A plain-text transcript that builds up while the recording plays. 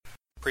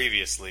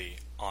Previously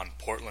on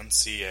Portland,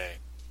 CA.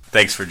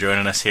 Thanks for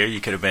joining us here. You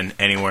could have been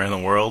anywhere in the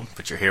world,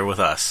 but you're here with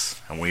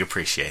us, and we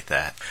appreciate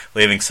that.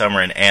 Leaving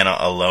Summer and Anna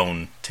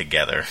alone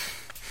together.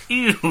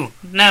 Ew,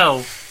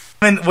 no.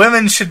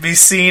 Women should be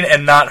seen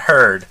and not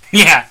heard.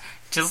 Yeah,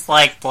 just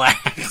like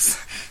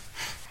blacks.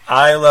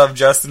 I love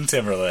Justin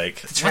Timberlake.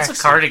 What's a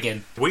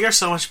cardigan? We are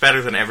so much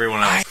better than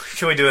everyone else.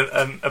 Can we do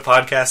a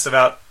podcast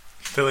about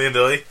Billy and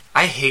Billy?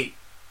 I hate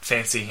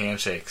fancy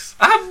handshakes.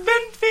 I've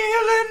been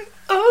feeling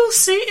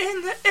OC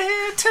in the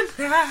air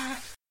tonight.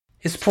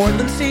 It's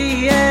Portland,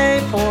 CA,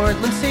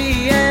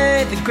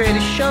 the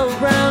greatest show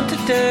around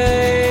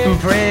today.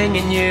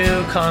 Bringing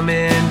you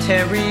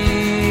commentary,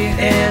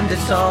 and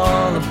it's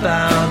all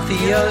about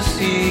the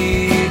OC.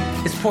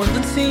 It's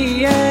Portland,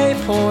 CA,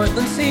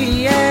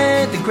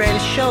 the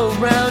greatest show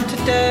around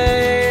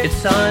today.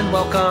 It's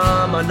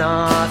unwelcome,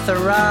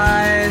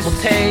 unauthorized. We'll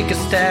take a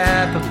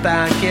step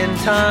back in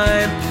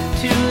time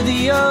to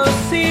the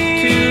OC,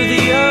 to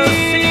the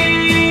OC.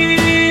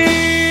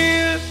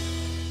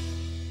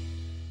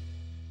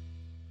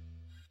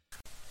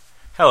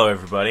 Hello,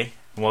 everybody,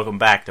 and welcome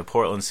back to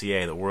Portland,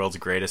 CA, the world's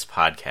greatest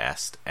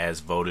podcast, as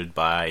voted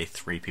by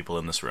 3 people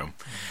in this room.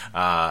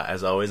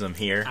 As always, I'm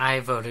here. I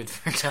voted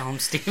for Tell 'em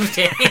Steve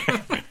Dave.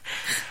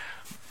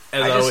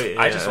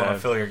 I just want to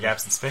fill your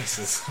gaps and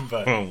spaces.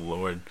 But Oh,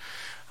 Lord.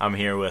 I'm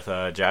here with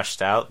Josh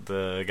Stout,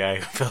 the guy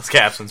who fills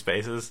gaps and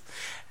spaces,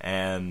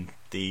 and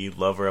the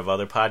lover of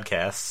other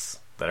podcasts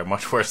that are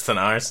much worse than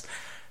ours,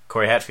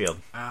 Corey Hatfield.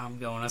 I'm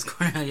going as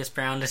Cornelius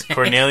Brown today.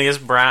 Cornelius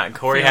Brown.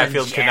 Corey Feeling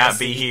Hatfield could not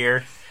be jazzy.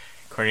 here.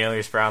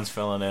 Cornelius Brown's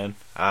filling in.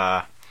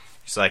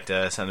 Just like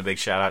to send a big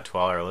shout out to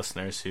all our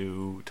listeners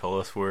who told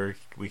us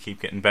we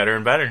keep getting better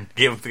and better.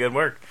 Keep up the good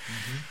work.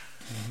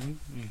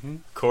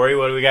 Corey,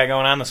 what do we got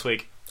going on this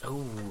week?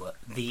 Oh,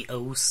 the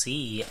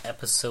OC,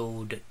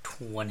 episode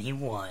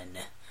 21.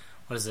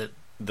 What is it?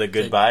 The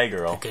Goodbye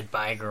Girl. The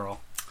Goodbye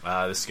Girl.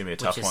 This is gonna be a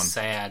tough which is one.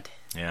 sad.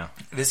 Yeah,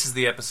 this is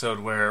the episode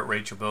where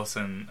Rachel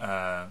Bilson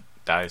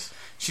dies.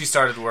 she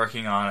started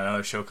working on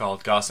another show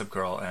called Gossip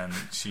Girl, and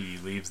she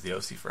leaves the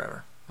OC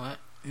forever. What?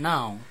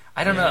 No.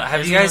 I don't know. Have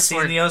Isn't you guys this seen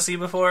where- the OC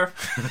before?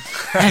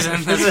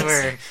 Isn't this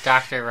where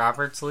Dr.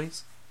 Roberts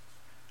leaves?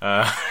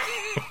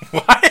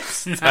 What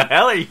the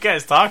hell are you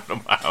guys talking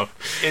about?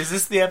 Is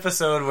this the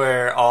episode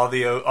where all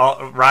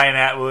Ryan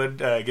Atwood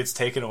gets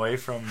taken away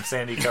from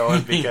Sandy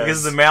Cohen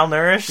Because the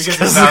malnourished? because Because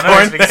he's the corn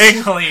malnourished because thing?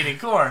 he's only eating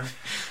corn?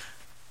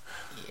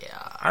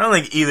 Yeah. I don't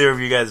think either of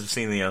you guys have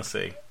seen the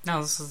OC.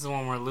 No, this is the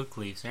one where Luke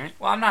leaves, right?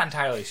 Well, I'm not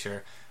entirely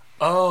sure.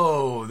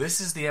 Oh, this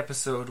is the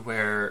episode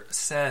where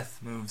Seth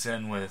moves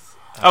in with...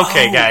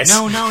 Okay, guys.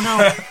 No.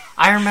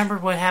 I remember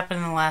what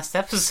happened in the last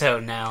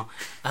episode now.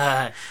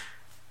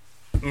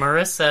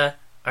 Marissa,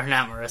 or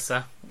not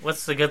Marissa,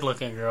 what's the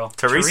good-looking girl?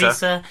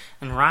 Teresa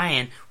and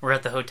Ryan were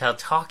at the hotel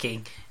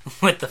talking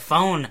with the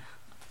phone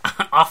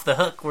off the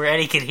hook where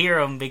Eddie could hear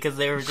them because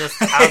they were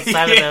just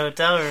outside of the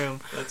hotel room.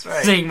 That's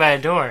right. Sitting by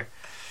a door.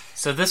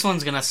 So this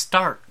one's going to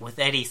start with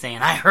Eddie saying,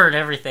 I heard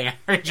everything. I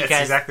heard you That's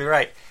guys. exactly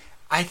right.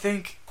 I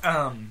think...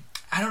 I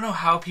don't know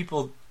how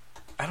people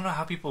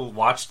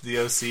watched the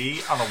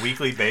OC on a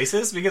weekly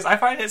basis because I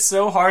find it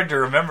so hard to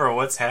remember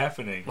what's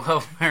happening.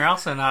 Well, we're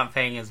also not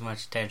paying as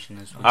much attention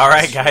as we All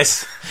right,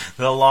 guys.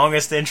 The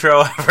longest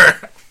intro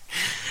ever.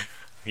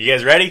 You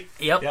guys ready?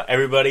 Yep. Yep.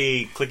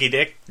 Everybody, clicky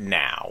dick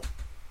now.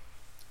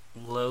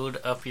 Load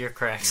up your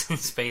cracks and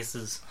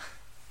spaces.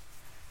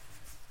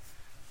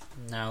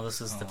 Now this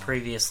is the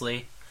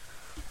previously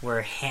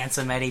where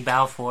handsome Eddie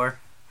Balfour,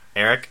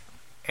 Eric?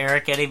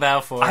 Eric Eddie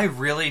Balfour, I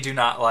really do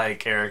not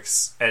like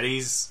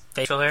Eddie's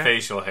facial hair.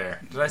 facial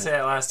hair. Did I say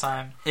that last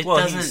time? It Well,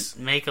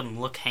 doesn't make him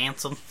look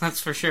handsome,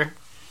 that's for sure.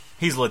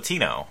 He's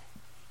Latino.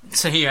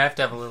 So you have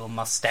to have a little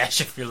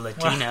mustache if you're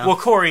Latino. Well,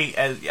 Corey,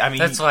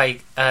 That's why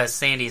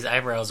Sandy's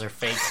eyebrows are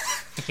fake.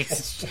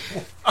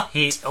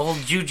 He's old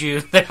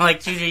Juju. They're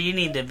like, Juju, you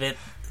need to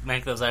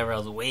make those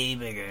eyebrows way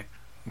bigger.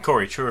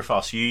 Corey, true or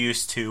false? You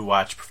used to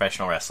watch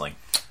professional wrestling.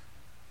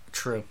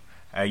 True.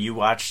 You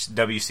watched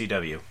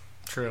WCW.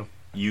 True.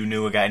 You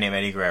knew a guy named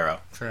Eddie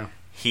Guerrero. True.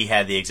 He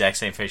had the exact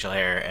same facial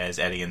hair as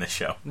Eddie in this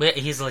show. But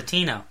he's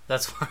Latino.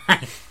 That's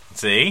why.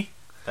 See?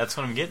 That's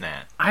what I'm getting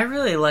at. I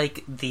really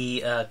like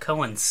the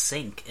Cohen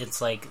sink.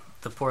 It's like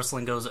the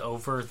porcelain goes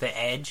over the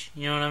edge.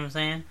 You know what I'm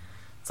saying?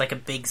 It's like a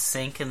big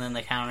sink, and then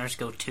the counters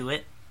go to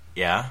it.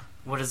 Yeah?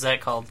 What is that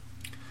called?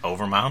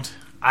 Overmount?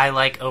 I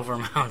like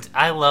overmount.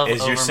 I love overmounts.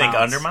 Is your sink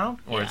undermount?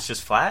 Or Yeah. it's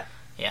just flat?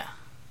 Yeah.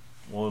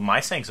 Well,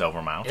 my sink's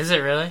overmount. Is it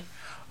really?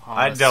 Oh,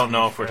 I that's don't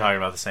know if so we're fair. talking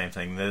about the same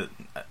thing.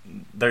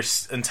 Their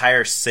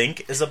entire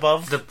sink is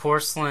above? The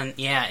porcelain,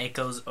 yeah, it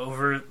goes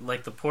over,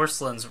 like the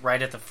porcelain's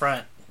right at the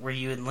front where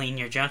you would lean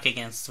your junk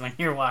against when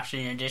you're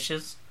washing your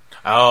dishes.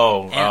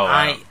 And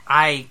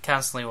I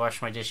constantly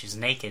wash my dishes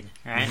naked,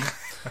 right?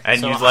 And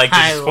So you'd like to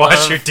I just wash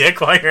love- your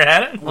dick while you're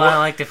at it? Well, I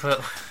like to put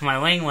my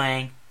wang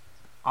wang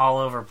all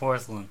over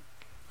porcelain.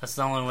 That's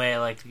the only way I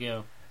like to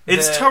go.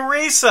 It's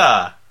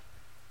Teresa!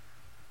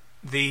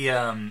 The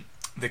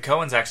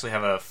Coens actually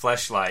have a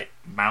fleshlight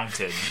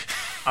mounted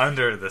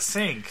under the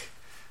sink.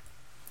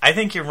 I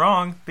think you're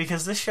wrong,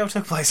 because this show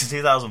took place in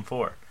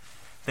 2004.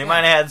 They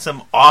might have had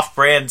some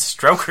off-brand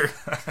stroker,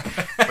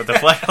 but the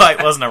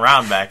fleshlight wasn't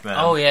around back then.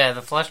 Oh yeah,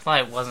 the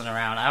fleshlight wasn't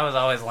around. I was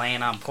always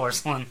laying on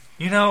porcelain.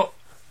 You know,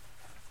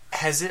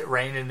 has it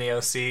rained in the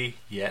OC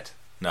yet?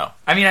 No.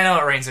 I mean, I know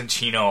it rains in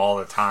Chino all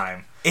the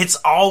time. It's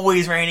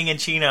always raining in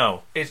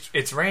Chino.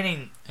 It's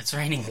raining. It's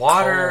raining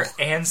water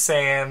coal. and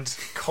sand,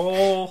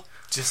 coal,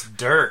 just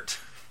dirt.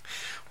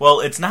 Well,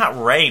 it's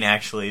not rain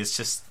actually. It's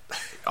just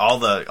all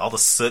the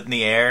soot in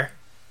the air.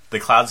 The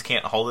clouds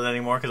can't hold it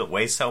anymore because it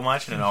weighs so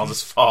much, and it all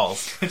just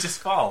falls. It just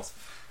falls.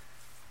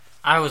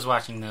 I was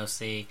watching the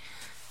OC,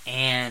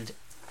 and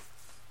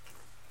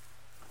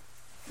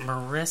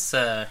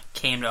Marissa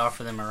came to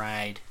offer them a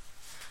ride,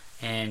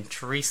 and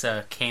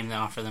Teresa came to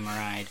offer them a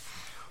ride.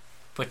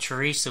 But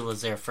Teresa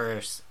was there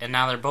first, and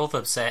now they're both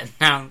upset, and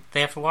now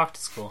they have to walk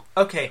to school.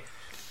 Okay.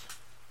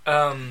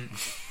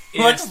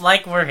 Looks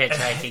like we're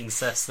hitchhiking,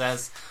 sis.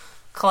 That's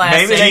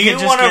classic. Maybe you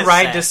just want to get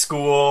ride sad. to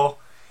school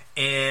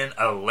in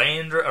a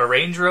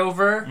Range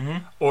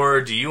Rover,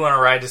 or do you want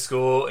to ride to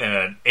school in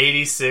an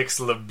 '86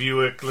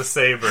 LeBuick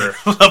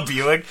LeSabre?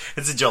 Buick?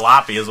 It's a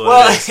jalopy, is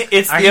what it is.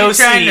 It's Are the you OC.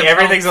 trying to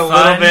Everything's a poke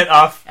little fun bit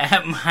off.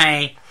 at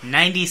my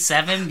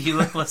 '97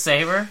 Buick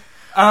LeSabre?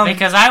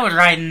 Because I would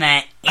ride in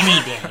that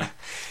any day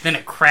than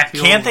a crappy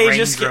Can't old they Range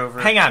just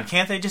Rover. hang on?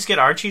 Can't they just get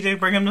Archie to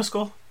bring him to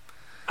school?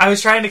 I was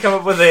trying to come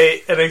up with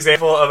an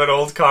example of an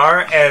old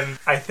car, and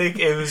I think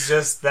it was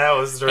just that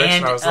was the direction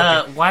And I was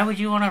looking. why would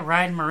you want to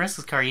ride in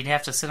Marissa's car? You'd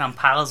have to sit on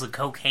piles of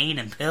cocaine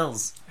and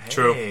pills.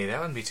 True. Hey, that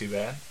wouldn't be too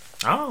bad.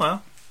 Oh,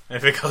 well.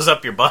 If it goes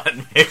up your butt,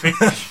 maybe.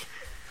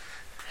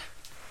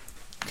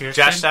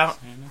 Josh Stout,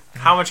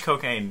 how much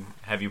cocaine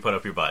have you put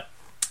up your butt?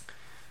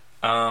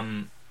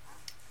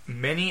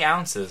 Many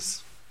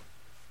ounces,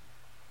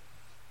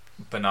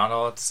 but not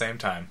all at the same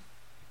time.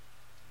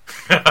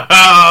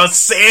 Oh,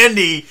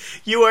 Sandy,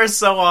 you are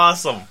so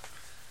awesome.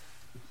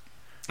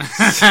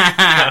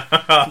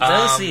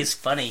 Those is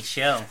funny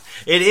show.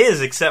 It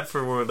is, except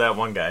for that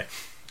one guy.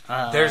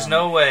 There's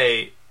no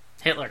way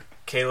Hitler.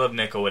 Caleb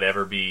Nickel would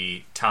ever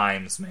be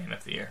Times Man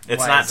of the Year. It's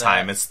Why not is that?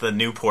 Time, it's the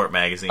Newport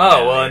magazine.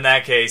 Oh, well, in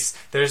that case,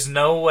 there's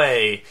no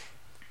way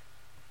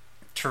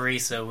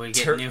Teresa would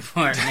get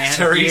Newport Man of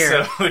the Teresa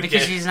Year would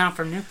because get- she's not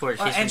from Newport.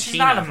 She's from she's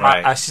Chino. not a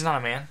Right. she's not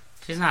a man.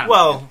 She's not.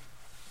 Well,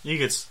 you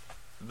could.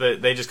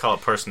 They just call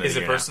it Person of Is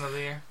the it Year. Person of the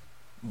Year? Now.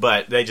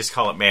 But they just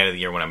call it Man of the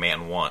Year when a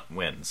man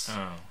wins.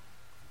 Oh,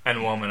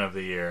 and Woman of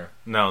the Year.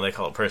 No, they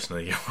call it Person of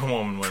the Year when a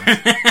woman wins.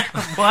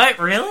 What?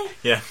 Really?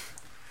 Yeah.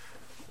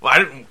 Well, I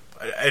didn't.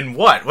 And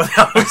what? What the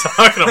hell are we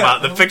talking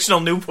about? The fictional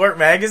Newport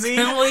magazine?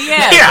 Well,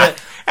 yeah. Yeah,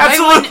 but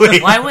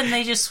absolutely. Why wouldn't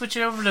they just switch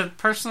it over to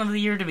Person of the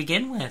Year to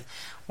begin with?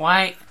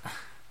 Why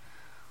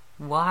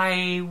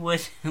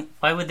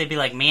would they be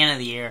like Man of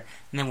the Year,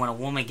 and then when a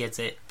woman gets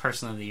it,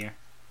 Person of the Year?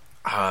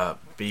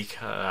 Because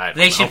I don't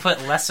They know. should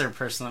put lesser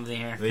Person of the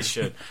Year. They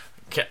should.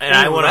 And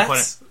I want to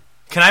put.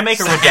 Can I make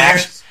a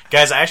redaction?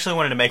 Guys, I actually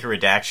wanted to make a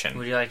redaction.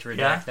 Would you like to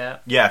redact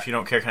that? Yeah, if you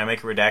don't care, can I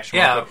make a redaction?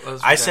 Yeah, real quick?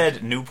 let's I redact.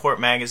 said Newport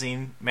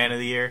Magazine Man of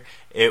the Year.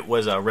 It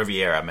was a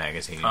Riviera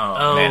Magazine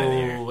Oh. Man of the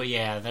Year. Oh,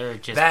 yeah, they're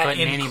just That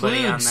putting anybody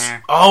on includes-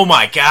 there. Oh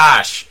my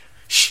gosh!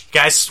 Shh,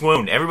 guys,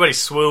 swoon! Everybody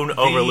swoon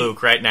over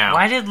Luke right now.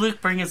 Why did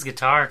Luke bring his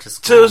guitar to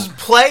school? To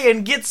play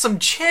and get some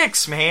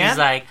chicks, man. He's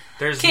like,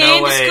 There's came no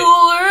to way.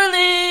 school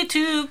early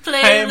to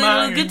play Hey, a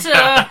little my-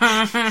 guitar.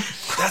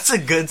 That's a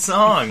good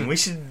song. We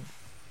should.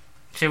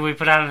 Should we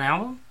put out an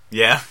album?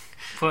 Yeah.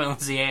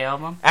 Portland CA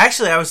album?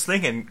 Actually, I was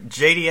thinking,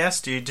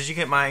 JDS, dude, did you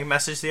get my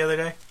message the other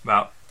day?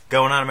 About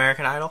Going on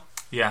American Idol?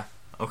 yeah,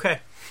 Okay.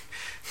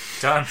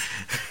 done.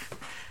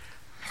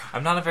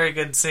 I'm not a very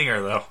good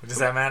singer, though. Does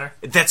that matter?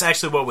 That's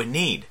actually what we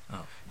need.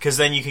 Because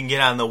then you can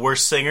get on the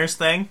worst singers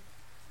thing.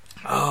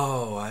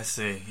 Oh, I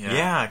see.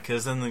 Yeah,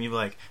 because then you'll be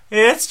like,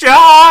 it's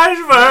Josh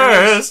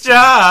versus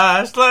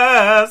Josh,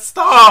 let's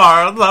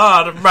start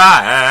the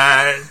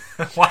bright.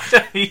 Why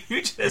don't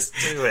you just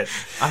do it?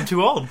 I'm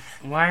too old.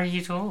 Why are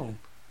you too old?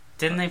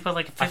 Didn't they put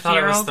like a 50-year-old I thought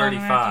it was on American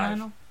 35.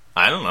 Idol?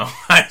 I don't know.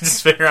 I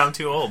just figure I'm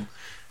too old.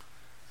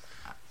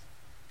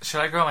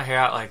 Should I grow my hair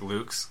out like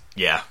Luke's?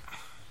 Yeah.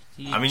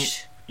 I mean,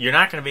 you're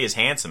not going to be as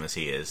handsome as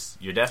he is.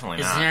 You're definitely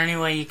is not. there any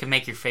way you can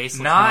make your face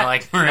look Not more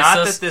like not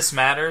Marissa's? that this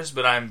matters,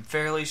 but I'm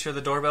fairly sure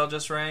the doorbell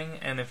just rang,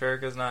 and if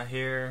Erica's not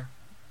here,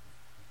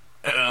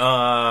 What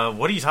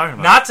are you talking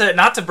about?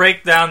 not to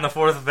break down the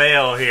fourth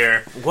veil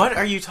here. What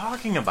are you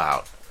talking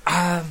about?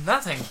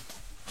 Nothing.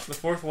 The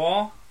fourth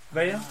wall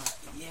veil.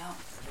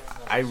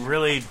 I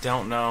really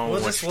don't know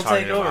We'll what just- you're we'll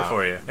talking take over about.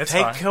 for you. It's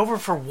Take fine. over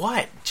for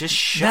what? Just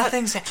shut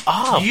Nothing's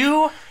up.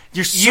 You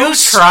You're so you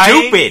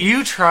trying stupid.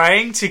 you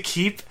trying to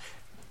keep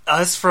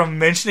us from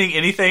mentioning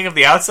anything of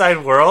the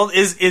outside world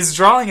is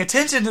drawing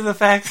attention to the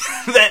fact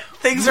that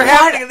things are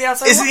happening in the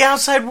outside Is world. the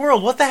outside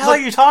world? What the hell are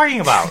you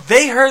talking about?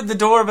 They heard the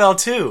doorbell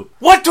too.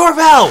 What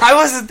doorbell? I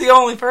wasn't the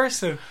only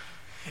person.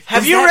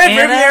 Have Is you that read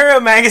Anna?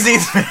 Riviera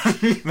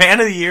Magazine's Man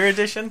of the Year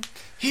edition?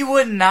 He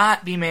would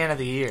not be Man of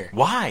the Year.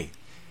 Why?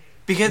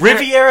 Because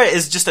Riviera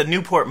is just a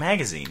Newport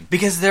magazine.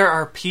 Because there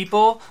are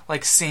people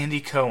like Sandy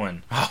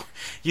Cohen. Oh,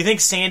 you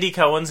think Sandy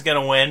Cohen's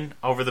going to win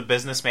over the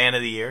Businessman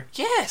of the Year?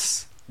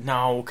 Yes.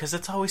 No, because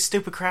it's always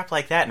stupid crap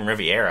like that in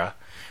Riviera.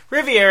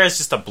 Riviera is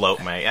just a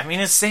bloat, mate. I mean,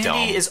 it's Sandy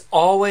dumb. is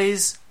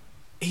always...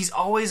 He's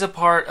always a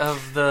part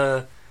of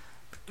the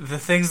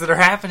things that are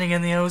happening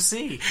in the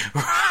OC.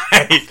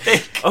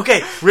 Right.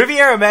 Okay,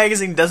 Riviera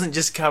Magazine doesn't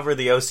just cover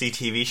the OC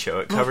TV show.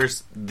 It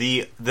covers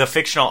the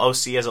fictional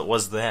OC as it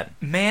was then.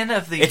 Man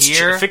of the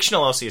Year...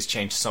 Fictional OC has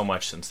changed so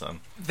much since then.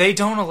 They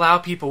don't allow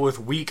people with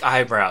weak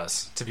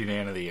eyebrows to be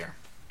Man of the Year.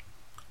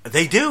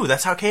 They do.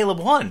 That's how Caleb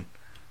won.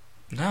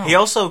 No. He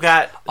also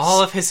got...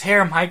 All of his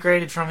hair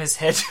migrated from his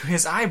head to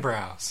his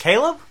eyebrows.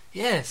 Caleb?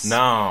 Yes.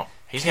 No.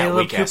 He's got Caleb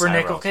weak-ass Cooper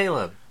eyebrows. Nickel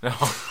Caleb. No.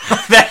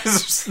 That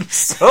is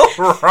so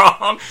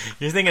wrong.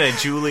 You're thinking of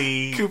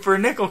Julie... Cooper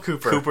Nickel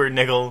Cooper. Cooper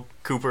Nickel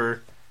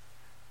Cooper.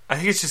 I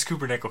think it's just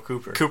Cooper Nickel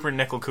Cooper. Cooper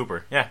Nickel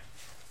Cooper. Yeah.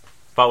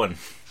 Bowen.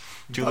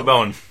 Julie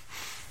Bowen.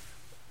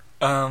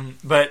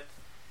 But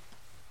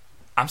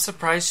I'm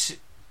surprised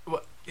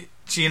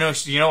you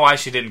know why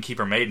she didn't keep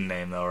her maiden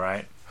name though,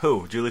 right?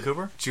 Who? Julie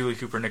Cooper? Julie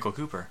Cooper Nickel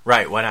Cooper.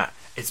 Right, why not?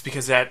 It's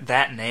because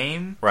that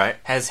name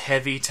has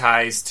heavy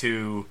ties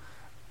to...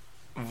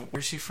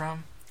 Where's she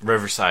from?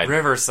 Riverside.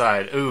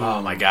 Riverside. Ooh.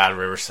 Oh my god,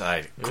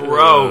 Riverside.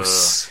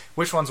 Gross. Ugh.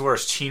 Which one's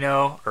worse,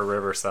 Chino or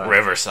Riverside?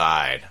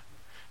 Riverside.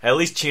 At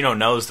least Chino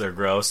knows they're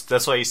gross.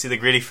 That's why you see the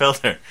gritty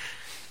filter.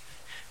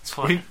 It's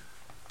funny.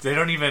 They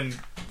don't even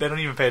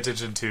pay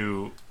attention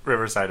to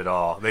Riverside at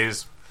all. They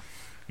just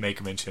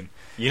make mention.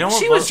 You know what?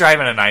 She was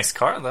driving a nice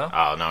car though.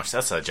 Oh no,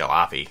 that's a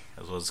jalopy.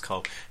 That's what it's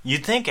called.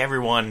 You'd think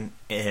everyone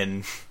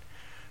in...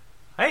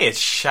 Hey,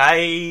 it's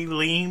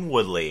Shailene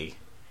Woodley.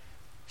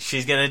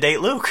 She's gonna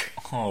date Luke.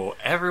 Oh,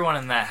 everyone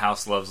in that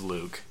house loves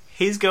Luke.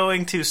 He's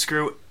going to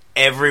screw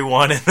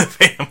everyone in the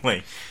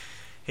family.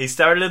 He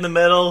started in the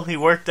middle. He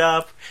worked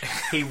up.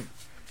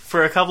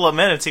 For a couple of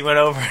minutes, he went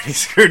over and he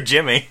screwed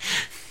Jimmy.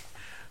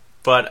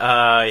 But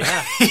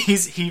yeah,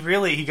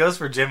 he goes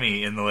for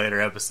Jimmy in the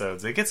later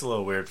episodes. It gets a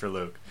little weird for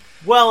Luke.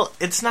 Well,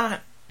 it's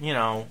not,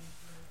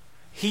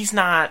 he's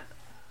not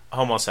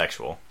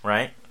homosexual,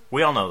 right?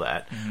 We all know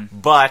that. Mm-hmm.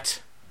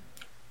 But,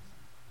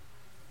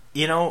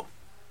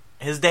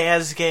 his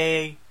dad's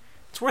gay.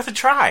 It's worth a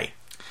try.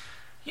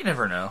 You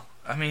never know.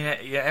 I mean,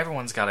 yeah,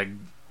 everyone's got to,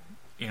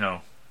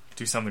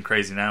 do something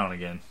crazy now and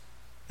again.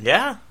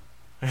 Yeah.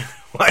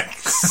 Like,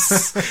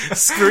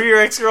 screw your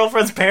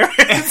ex-girlfriend's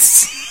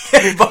parents?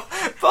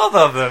 Both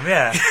of them,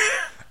 yeah.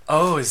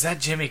 Oh, is that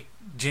Jimmy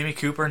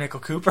Cooper, Nickel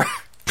Cooper?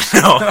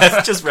 No,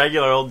 that's just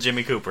regular old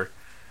Jimmy Cooper.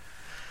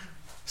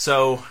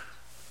 So,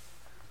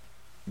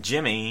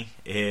 Jimmy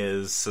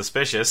is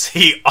suspicious.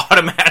 He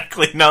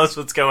automatically knows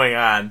what's going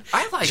on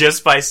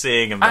just by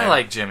seeing him there. I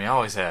like Jimmy. I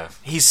always have.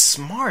 He's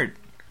smart.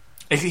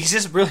 He's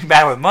just really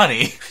bad with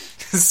money.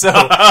 So,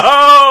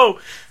 oh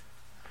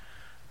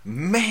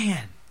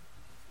man!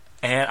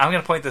 And I'm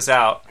going to point this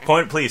out.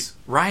 Point, please.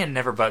 Ryan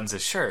never buttons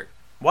his shirt.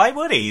 Why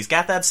would he? He's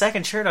got that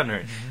second shirt under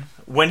it.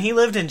 Mm-hmm. When he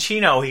lived in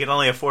Chino, he could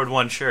only afford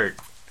one shirt.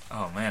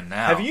 Oh man!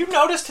 Now have you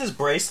noticed his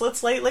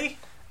bracelets lately?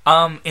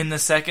 In the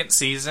second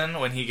season,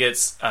 when he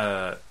gets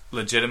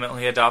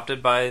legitimately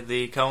adopted by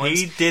the Coens,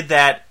 he did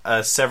that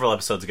several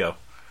episodes ago.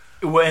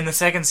 In the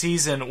second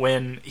season,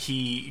 when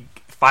he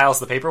files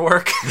the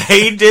paperwork,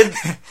 they did.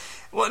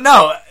 Well,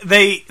 no,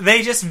 they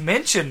just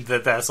mentioned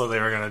that that's what they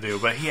were going to do,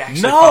 but he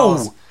actually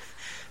files.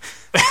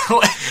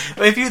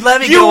 If you'd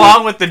let me go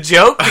along with the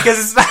joke, because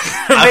it's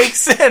not going to make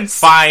sense.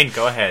 Fine,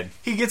 go ahead.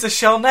 He gets a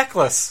shell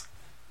necklace.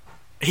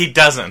 He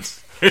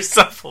doesn't. There's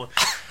something.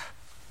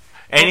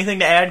 Anything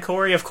to add,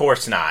 Corey? Of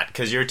course not,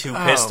 because you're too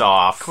pissed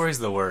off. Corey's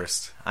the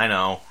worst. I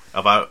know.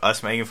 About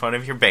us making fun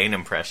of your Bane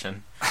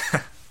impression.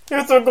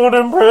 It's a good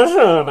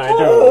impression, I do.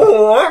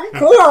 Oh, I'm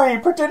Corey,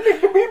 pretending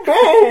to be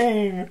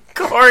Bane.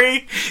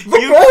 Corey,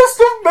 the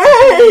ghost of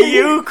Bane.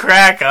 You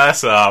crack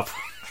us up.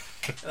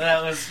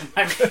 That was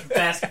my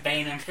best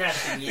Bane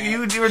impression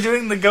yet. You were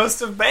doing the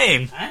ghost of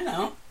Bane. I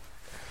know.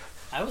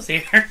 I was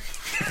here.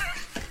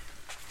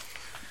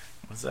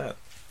 What's that?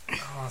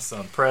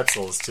 Awesome.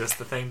 Pretzels, just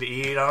the thing to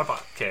eat on a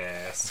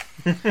podcast.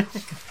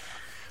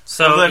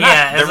 So, they're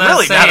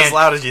really not as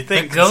loud as you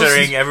think,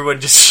 considering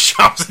everyone just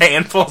shoves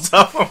handfuls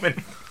of them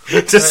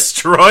and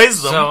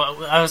destroys them.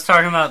 So, I was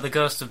talking about the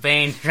ghost of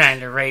Bane trying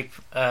to rape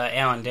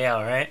Alan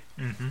Dale, right?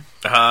 Mm-hmm.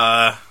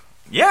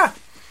 Yeah.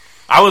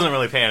 I wasn't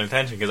really paying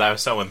attention because I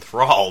was so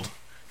enthralled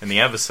in the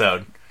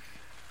episode.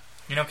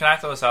 Can I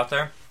throw this out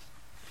there?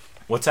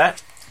 What's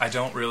that?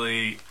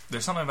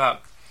 There's something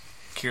about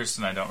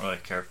Kirsten I don't really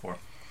care for.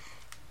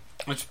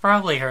 It's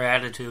probably her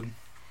attitude.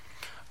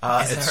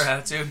 Is that her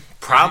attitude?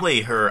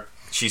 Probably her.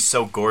 She's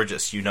so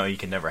gorgeous, you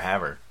can never have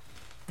her.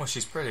 Well,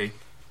 she's pretty.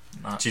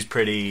 She's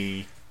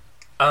pretty.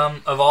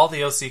 Of all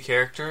the OC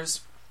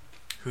characters,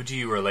 who do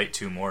you relate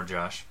to more,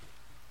 Josh?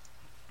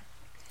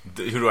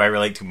 Who do I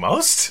relate to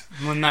most?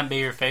 Wouldn't that be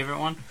your favorite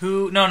one?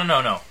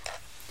 No.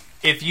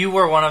 If you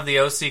were one of the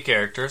OC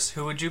characters,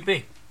 who would you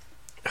be?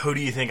 Who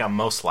do you think I'm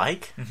most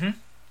like? Mm-hmm.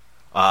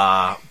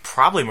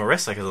 Probably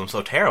Marissa because I'm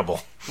so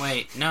terrible.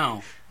 Wait,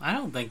 no. I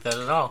don't think that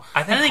at all.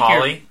 I think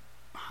Holly.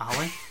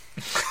 Holly?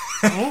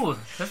 Ooh,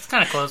 that's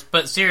kind of close.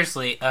 But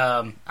seriously,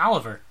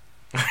 Oliver.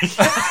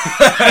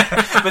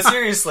 But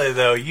seriously,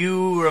 though,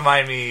 you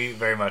remind me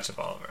very much of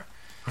Oliver.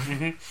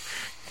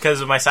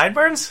 Because of my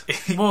sideburns?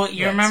 Well,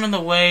 you remember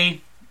the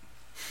way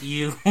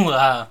you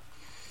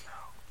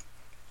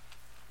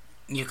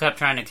you kept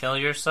trying to kill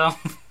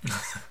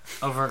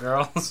yourself over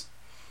girls?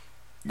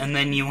 And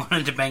then you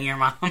wanted to bang your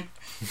mom?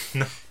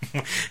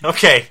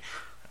 Okay.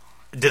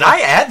 Did I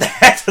add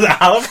that to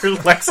the Oliver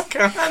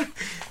lexicon?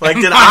 Like,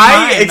 did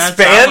I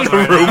expand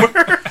the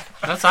rumor?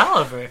 That's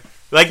Oliver.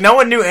 Like, no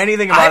one knew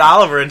anything about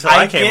Oliver until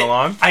I came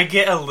along. I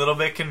get a little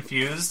bit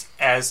confused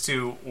as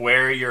to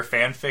where your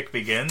fanfic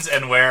begins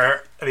and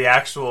where the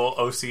actual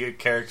OC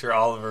character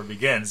Oliver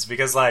begins.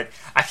 Because, like,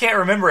 I can't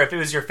remember if it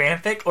was your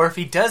fanfic or if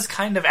he does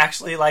kind of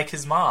actually like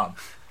his mom.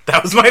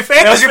 That was my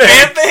fanfic. That was your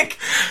fanfic?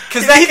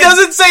 Because he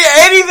doesn't say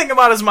anything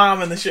about his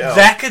mom in the show.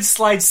 That could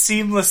slide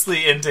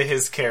seamlessly into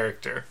his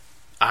character.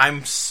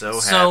 I'm so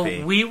happy.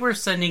 So, we were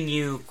sending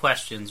you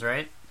questions,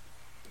 right?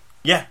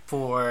 Yeah.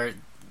 For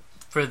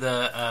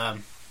the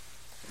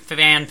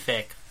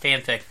fanfic.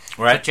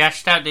 Right. But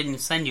Josh Stout didn't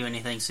send you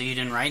anything, so you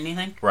didn't write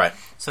anything? Right.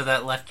 So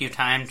that left you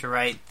time to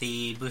write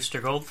the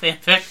Booster Gold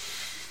fanfic?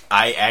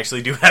 I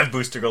actually do have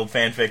Booster Gold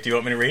fanfic. Do you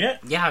want me to read it?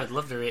 Yeah, I would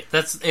love to read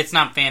it. It's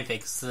not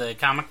fanfic, it's the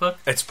comic book?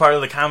 It's part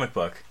of the comic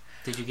book.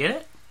 Did you get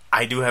it?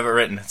 I do have it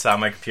written. It's on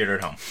my computer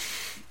at home.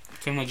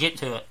 Can we get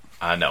to it?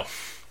 No.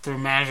 Through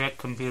Magic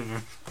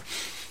Computer.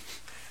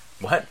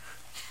 What?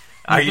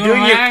 Are you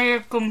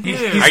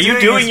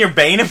doing your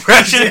Bane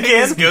impression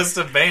again? His Ghost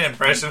of Bane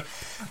impression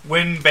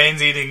when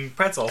Bane's eating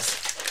pretzels.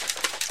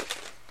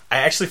 I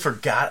actually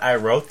forgot I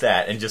wrote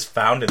that and just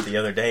found it the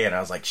other day, and I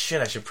was like, shit,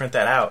 I should print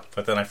that out.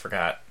 But then I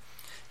forgot.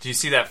 Do you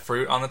see that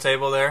fruit on the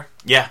table there?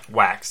 Yeah.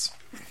 Wax.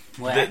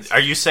 Are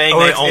you saying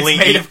they only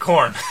it's made eat of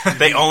corn?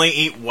 They only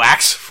eat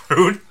wax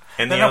fruit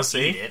in the OC?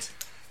 Eat it.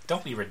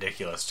 Don't be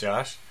ridiculous,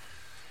 Josh.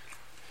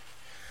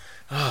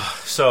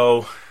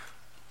 So,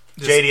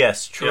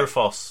 JDS, true or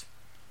false?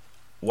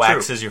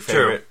 Wax is your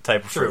favorite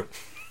type of fruit.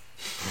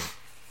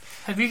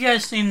 Have you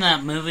guys seen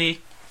that movie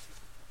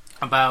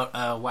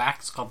about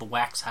wax called The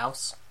Wax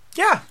House?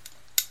 Yeah.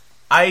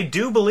 I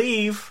do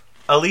believe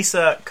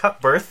Elisa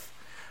Cuthbert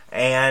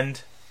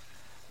and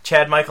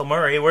Chad Michael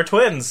Murray were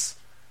twins.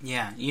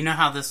 Yeah. You know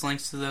how this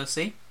links to the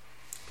OC?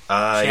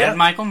 Chad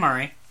Michael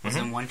Murray was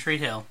in One Tree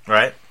Hill.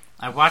 Right.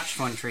 I watched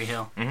One Tree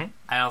Hill. Mm-hmm.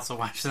 I also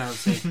watched the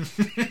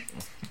OC.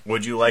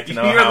 Would you like to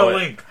know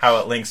how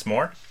it links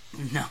more?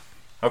 No.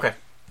 Okay.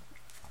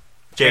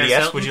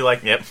 JDS, would you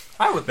like... Yep.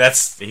 I would.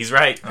 He's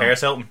right. Oh. Paris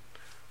Hilton.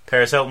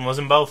 Paris Hilton was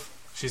in both.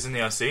 She's in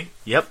the OC?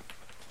 Yep.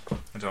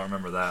 I don't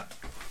remember that.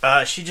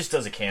 She just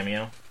does a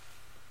cameo.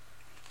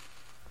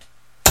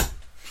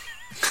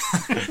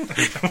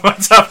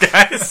 What's up,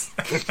 guys?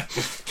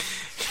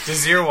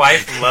 Does your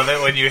wife love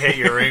it when you hit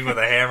your ring with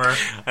a hammer?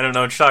 I don't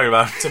know what you're talking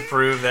about. To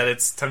prove that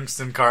it's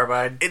tungsten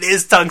carbide? It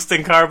is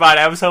tungsten carbide.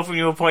 I was hoping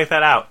you would point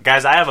that out.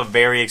 Guys, I have a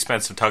very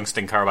expensive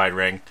tungsten carbide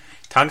ring.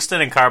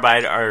 Tungsten and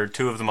carbide are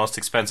two of the most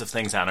expensive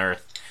things on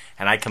Earth,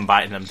 and I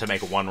combined them to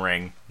make one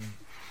ring.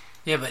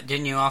 Yeah, but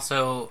didn't you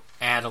also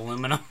add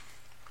aluminum?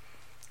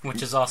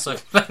 Which is also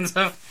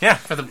expensive. Yeah.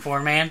 For the poor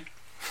man.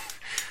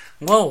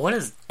 Whoa, what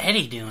is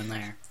Eddie doing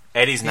there?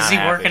 Eddie's not happy.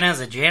 Is he working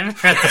as a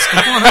janitor at the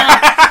school now?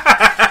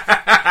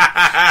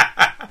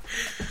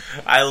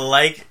 I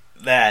like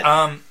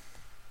that.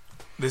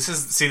 This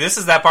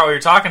is that part we were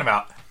talking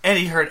about.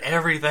 Eddie heard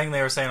everything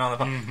they were saying on the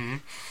phone. Mm-hmm.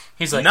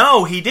 He's like,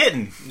 no, he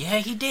didn't. Yeah,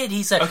 he did.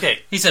 He said,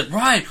 He said,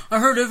 Ryan, I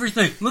heard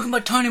everything. Look at my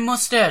tiny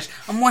mustache.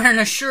 I'm wearing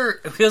a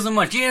shirt because I'm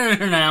a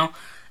janitor now,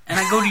 and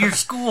I go to your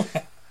school.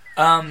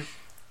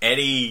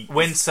 Eddie,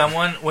 when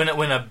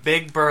a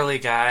big burly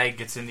guy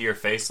gets into your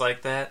face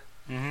like that,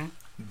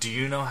 do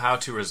you know how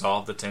to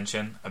resolve the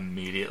tension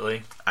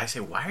immediately? I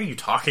say, why are you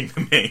talking to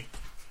me?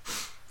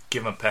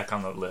 Give him a peck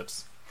on the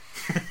lips.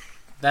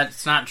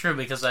 That's not true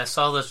because I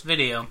saw this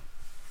video.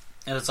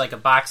 It was like a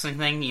boxing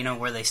thing,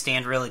 where they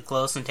stand really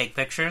close and take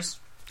pictures.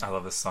 I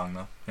love this song,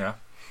 though. Yeah.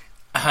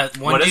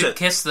 One dude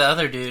kissed the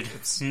other dude,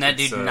 and that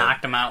dude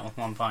knocked him out with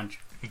one punch.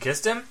 He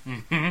kissed him?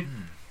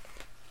 Mm-hmm.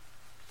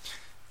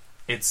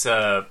 It's,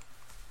 you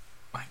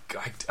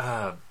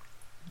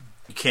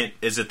can't...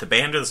 Is it the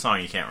band or the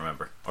song you can't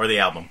remember? Or the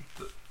album?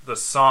 The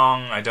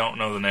song, I don't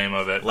know the name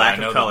of it. Lack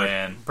of Color. The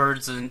band.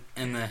 Birds in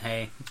the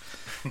Hay.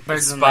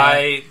 It's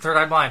by Third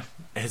Eye Blind.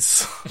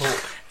 It's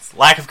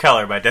Lack of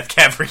Color by Death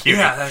Cab for Cutie.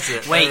 Yeah, that's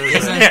it. Wait,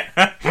 isn't that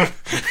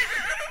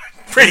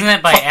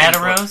by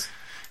Adarose?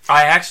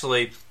 I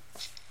actually,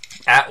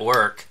 at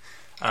work,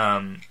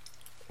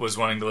 was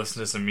wanting to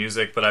listen to some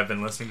music, but I've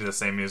been listening to the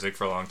same music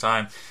for a long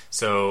time,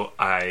 so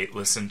I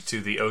listened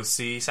to the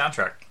OC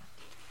soundtrack.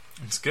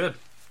 It's good.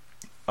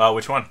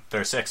 Which one?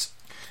 There are 6.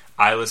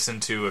 I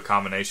listened to a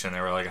combination.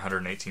 There were like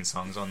 118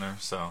 songs on there,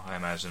 so I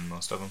imagine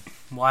most of them.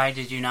 Why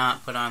did you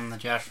not put on the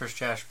Josh vs.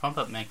 Josh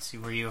pump-up mix?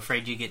 Were you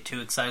afraid you'd get too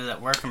excited at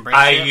work and break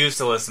I used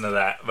to listen to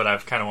that, but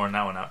I've kind of worn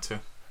that one out too.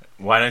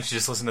 Why don't you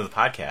just listen to the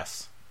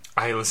podcasts?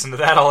 I listen to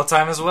that all the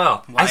time as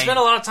well. Why? I spend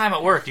a lot of time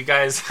at work, you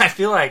guys. I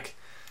feel like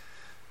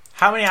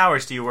How many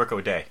hours do you work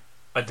a day?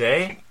 a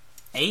day.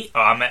 8? Oh,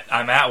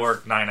 I'm at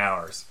work 9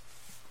 hours.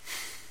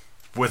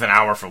 With an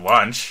hour for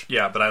lunch.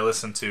 Yeah, but I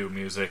listen to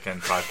music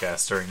and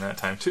podcasts during that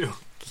time too.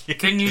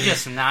 Couldn't you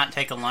just not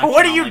take a lunch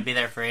What and do you- only be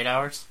there for 8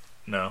 hours?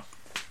 No.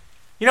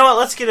 You know what?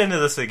 Let's get into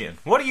this again.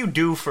 What do you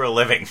do for a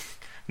living?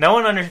 No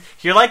one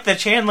You're like the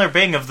Chandler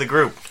Bing of the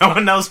group. No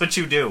one knows what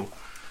you do.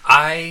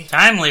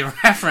 Timely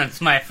reference,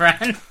 my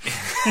friend.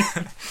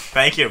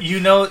 Thank you. You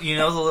know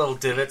the little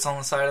divots on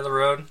the side of the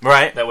road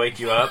Right? that wake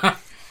you up?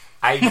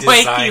 I design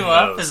Wake you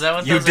up? those Is that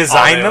what You those design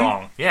all day them?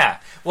 long. Yeah.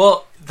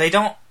 Well, they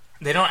don't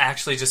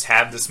actually just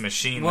have this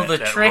machine Well, that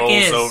the trick rolls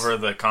is- over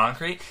the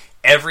concrete.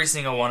 Every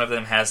single one of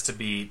them has to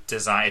be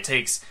designed. It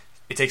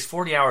takes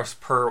 40 hours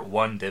per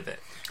one divot.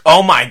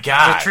 Oh my The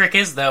god. trick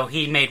is, though,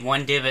 he made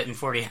one divot in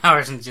 40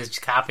 hours and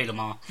just copied them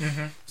all.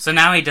 Mm-hmm. So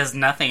now he does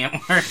nothing at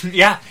work.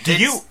 Yeah.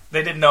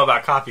 They didn't know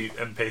about copy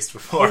and paste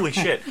before. Holy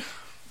shit.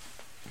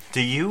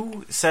 Do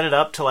you set it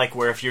up to like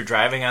where if you're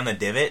driving on the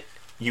divot,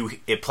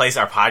 it plays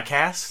our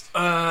podcast?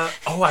 I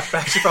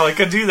actually probably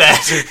could do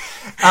that.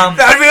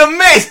 That'd be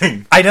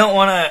amazing. I don't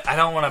want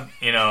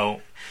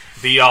to,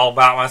 be all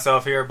about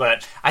myself here,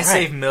 but I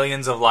save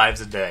millions of lives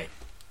a day.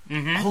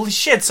 Mm-hmm. Holy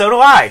shit, so do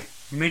I.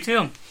 Me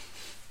too.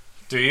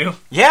 Do you?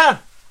 Yeah.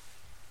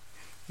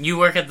 You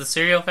work at the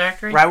cereal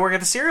factory? I work at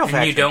the cereal And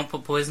factory. you don't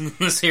put poison in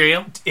the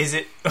cereal? Is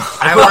it?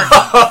 I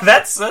work.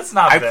 That's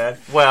not bad.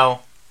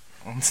 Well,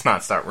 let's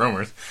not start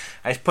rumors.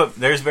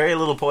 There's very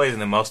little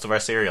poison in most of our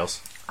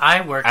cereals.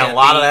 I work And at a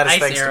lot the of that is Ice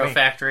thanks to Arrow me.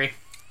 factory.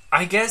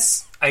 I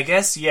guess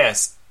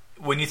yes.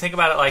 When you think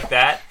about it like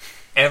that,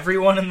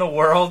 everyone in the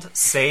world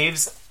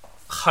saves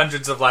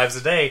hundreds of lives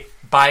a day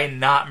by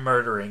not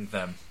murdering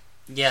them.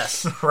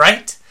 Yes.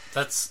 Right?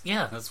 That's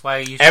why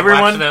you should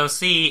Everyone- watch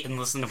the OC and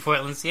listen to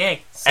Portland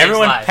CA. Saves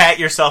Everyone lives. pat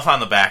yourself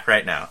on the back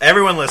right now.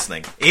 Everyone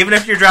listening. Even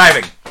if you're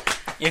driving.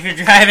 If you're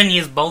driving,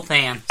 use both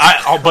hands.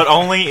 But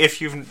only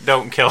if you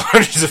don't kill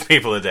hundreds of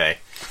people a day.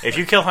 If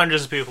you kill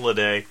hundreds of people a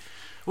day,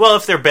 well,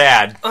 if they're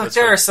bad. Look, that's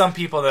there fine. are some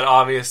people that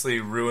obviously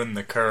ruin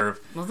the curve.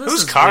 Well, this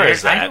Whose is car weird.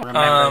 is that? I don't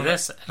remember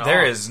this at all.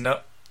 There is no...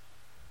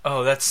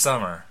 Oh, that's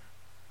Summer.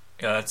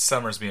 Yeah, that's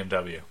Summer's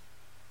BMW.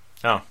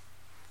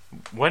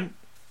 When?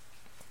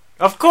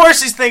 Of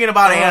course he's thinking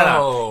about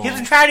Oh. Anna. He's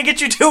been trying to get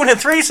you doing a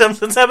threesome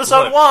since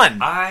episode Look,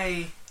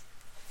 1.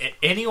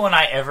 Anyone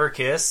I ever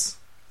kiss,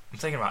 I'm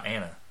thinking about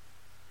Anna.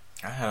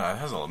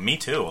 Me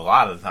too, a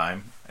lot of the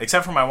time.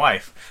 Except for my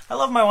wife. I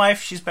love my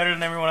wife. She's better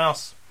than everyone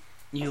else.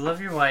 You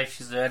love your wife.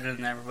 She's better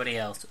than everybody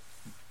else.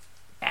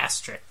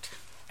 Asterisk.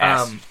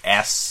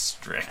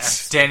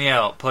 Asterisk.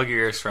 Danielle, plug your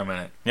ears for a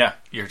minute. Yeah.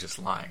 You're just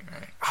lying,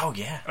 right? Oh,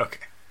 yeah. Okay.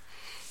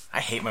 I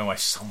hate my wife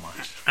so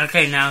much.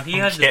 Okay, now if you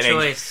I'm had the kidding.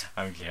 choice,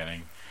 I'm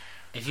kidding.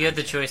 if you had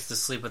the choice to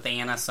sleep with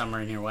Anna, Summer,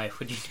 and your wife,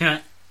 would you do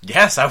it?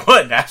 Yes, I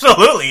would.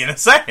 Absolutely, in a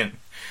second.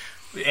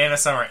 Anna,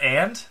 Summer,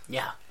 and?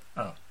 Yeah.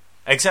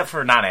 Except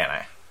for not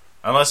Anna.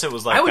 Unless it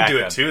was like I would back do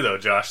then. it too, though,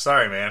 Josh.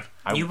 Sorry, man.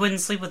 You wouldn't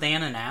sleep with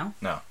Anna now?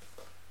 No.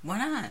 Why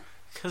not?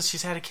 Because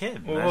she's had a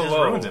kid. Whoa, That just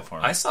whoa. ruins it for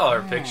me. I saw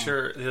her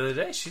picture the other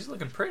day. She's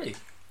looking pretty.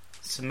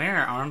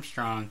 Samara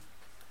Armstrong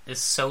is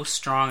so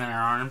strong in her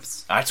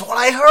arms. That's what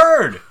I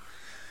heard.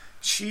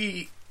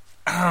 She,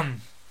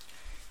 I'm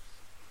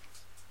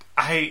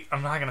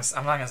not gonna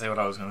say what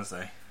I was gonna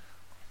say.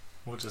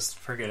 We'll just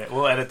forget it.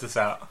 We'll edit this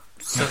out.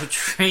 So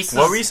Trace.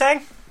 What were you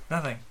saying?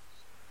 Nothing.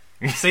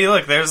 See,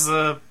 look, there's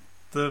the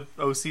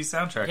OC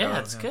soundtrack. Yeah,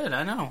 it's good.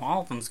 I know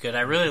all of them's good.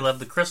 I really love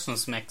the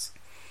Christmas mix.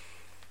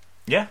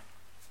 Yeah.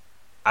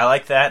 I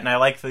like that, and I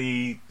like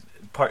the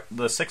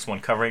 6th one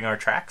covering our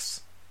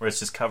tracks, where it's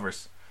just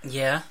covers.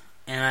 Yeah,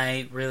 and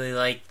I really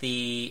like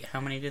the.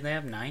 How many did they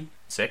have? 9?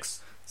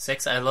 6?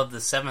 6. I love the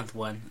 7th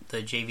one, the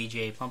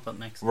JVJ Pump Up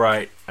mix.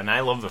 Right. And I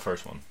love the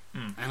first one.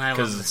 And I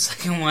love the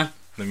second one.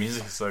 The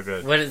music is so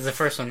good. What is the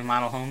first one? The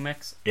Model Home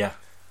mix? Yeah.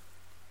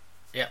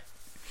 Yep.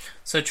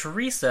 So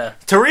Teresa,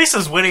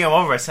 Teresa's winning him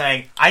over by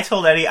saying, I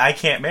told Eddie I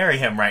can't marry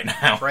him right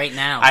now. right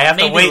now. I have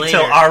to maybe wait later.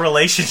 till our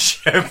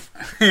relationship.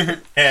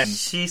 And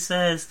She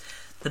says,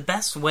 the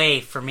best way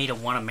for me to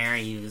want to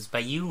marry you is by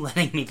you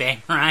letting me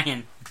bang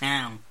Ryan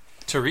now.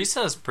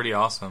 Teresa is pretty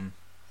awesome.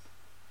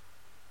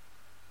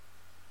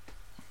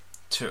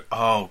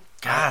 oh,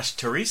 gosh.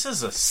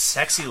 Teresa's a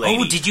sexy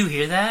lady. Oh, did you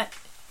hear that?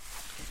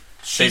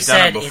 She They've done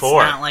said it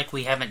before. it's not like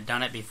we haven't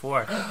done it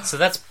before. So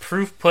that's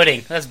proof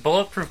pudding. That's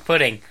bulletproof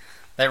pudding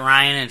that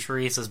Ryan and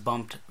Teresa's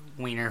bumped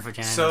wiener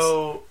vaginas.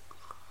 So,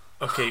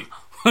 okay,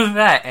 What's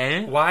that,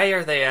 eh? why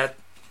are they at...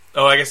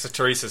 Oh, I guess the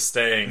Teresa's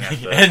staying at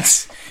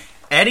the...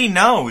 Eddie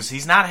knows.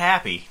 He's not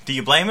happy. Do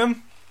you blame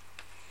him?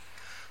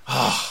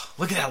 Oh,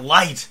 look at that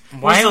light.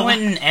 Why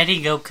wouldn't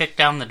Eddie go kick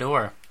down the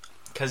door?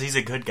 Because he's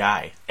a good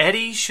guy.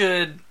 Eddie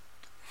should...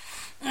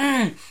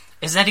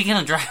 Is Eddie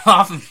gonna drive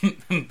off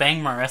and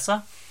bang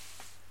Marissa?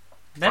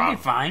 That'd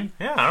be fine.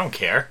 Yeah, I don't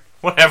care.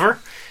 Whatever.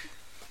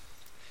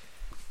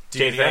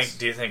 Do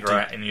you think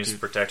Ryan used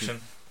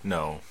protection?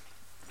 No.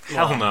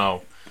 Hell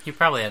no. He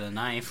probably had a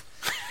knife.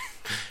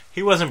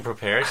 He wasn't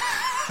prepared.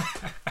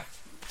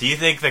 Do you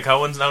think the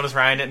Coens noticed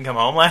Ryan didn't come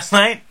home last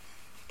night?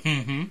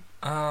 Mm-hmm.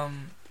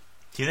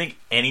 Do you think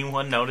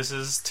anyone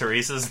notices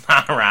Teresa's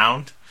not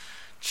around?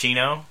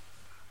 Chino?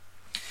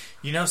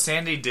 You know,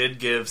 Sandy did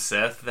give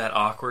Seth that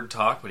awkward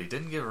talk, but he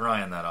didn't give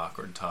Ryan that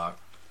awkward talk.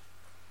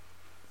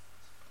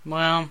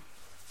 Well,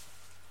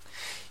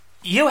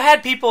 you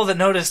had people that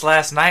noticed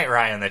last night,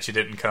 Ryan, that you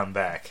didn't come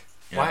back.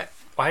 Yeah.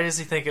 Why does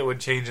he think it would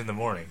change in the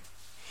morning?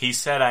 He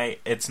said,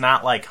 it's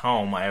not like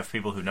home. I have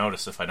people who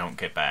notice if I don't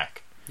get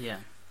back. yeah.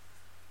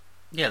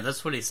 Yeah,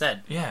 that's what he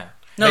said. Yeah.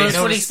 No, They that's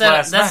what he noticed said.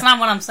 last That's night. not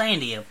what I'm saying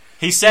to you.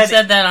 He He said,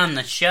 said that on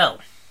the show.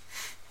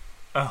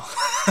 Oh.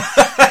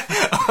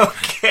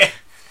 Okay.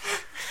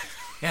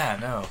 Yeah,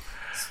 no.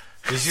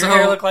 Does your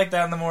hair look like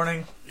that in the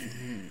morning?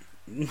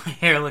 My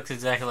hair looks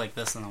exactly like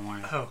this in the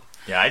morning. Oh.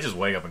 yeah, I just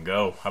wake up and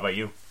go. How about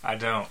you? I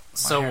don't.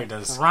 So, My hair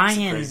does some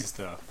Ryan- crazy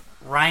stuff.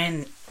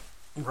 Ryan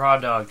raw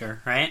dogged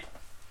her, right?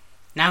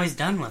 Now he's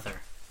done with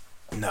her.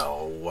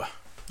 No.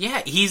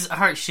 Yeah,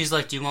 she's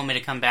like, do you want me to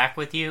come back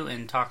with you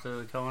and talk to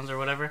the Coens or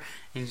whatever?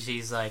 And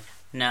she's like,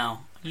 no,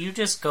 you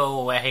just go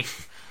away.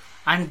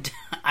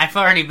 I've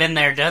already been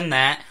there, done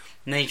that.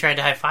 And then he tried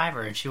to high-five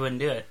her and she wouldn't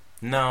do it.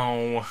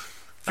 No.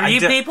 For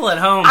you people at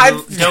home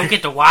who don't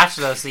get to watch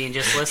those and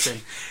just listen,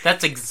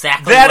 that's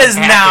exactly That what is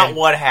happened. not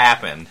what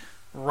happened.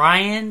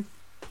 Ryan,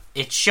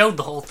 it showed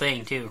the whole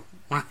thing, too.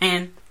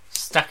 Ryan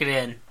stuck it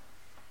in.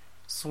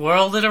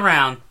 Swirled it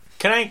around.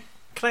 Can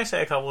I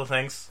say a couple of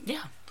things?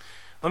 Yeah.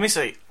 Let me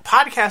say,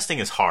 podcasting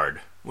is hard.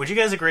 Would you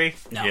guys agree?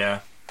 No. Yeah.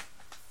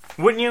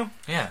 Wouldn't you?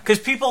 Yeah. Because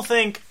people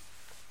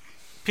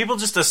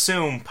just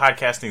assume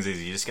podcasting is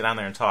easy. You just get on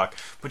there and talk.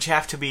 But you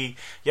have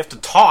to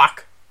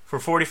talk for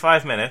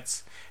 45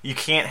 minutes. You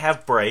can't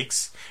have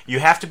breaks. You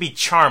have to be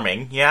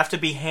charming. You have to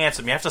be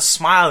handsome. You have to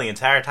smile the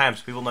entire time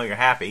so people know you're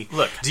happy.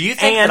 Look, do you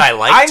think And that I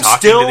like I'm talking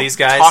still to these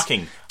guys?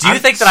 Talking. Do you I'm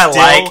think that I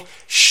still like...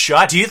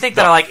 Shut Do you think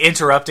that I like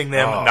interrupting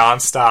them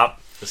nonstop?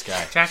 this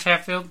guy. Josh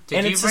Hatfield, did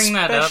And you it's bring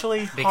that up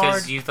especially because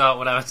hard- you thought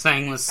what I was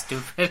saying was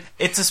stupid?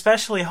 It's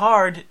especially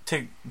hard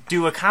to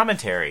do a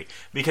commentary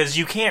because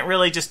you can't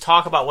really just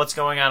talk about what's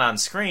going on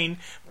screen,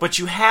 but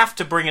you have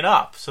to bring it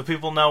up so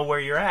people know where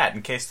you're at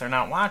in case they're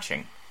not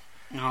watching.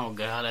 Oh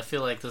god, I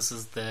feel like this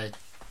is the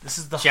This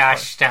is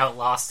Josh Stout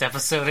Lost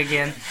episode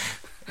again.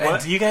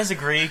 Do you guys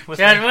agree with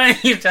Josh, me? why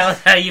don't you tell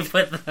us how you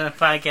put the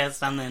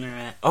podcast on the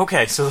internet?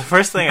 Okay, so the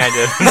first thing I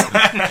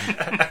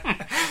did...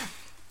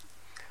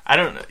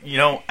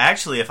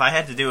 actually, if I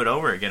had to do it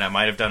over again, I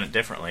might have done it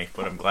differently,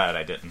 but I'm glad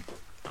I didn't.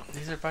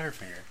 These are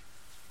Butterfinger.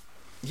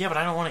 Yeah, but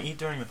I don't want to eat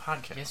during the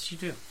podcast. Yes, you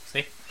do.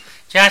 See?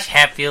 Josh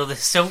Hatfield,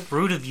 it's so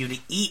rude of you to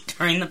eat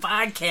during the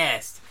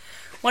podcast.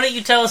 Why don't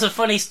you tell us a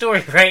funny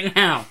story right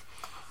now?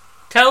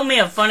 Tell me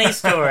a funny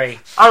story.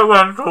 I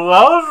went to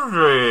Wall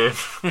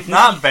Street.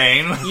 Not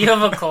Bane. You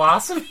have a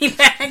colostomy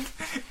bag?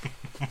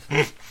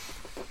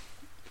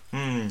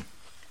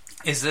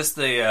 Is this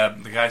the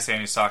guy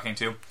Sandy's talking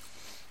to?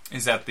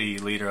 Is that the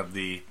leader of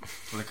the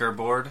liquor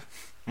board?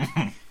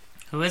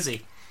 Who is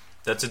he?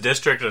 That's a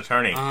district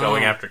attorney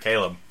going after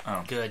Caleb.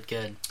 Oh. Good,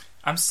 good.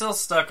 I'm still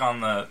stuck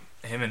on the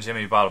him and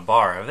Jimmy bought a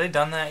bar. Have they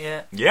done that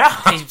yet? Yeah.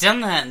 They've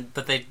done that,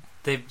 but they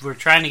were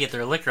trying to get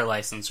their liquor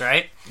license,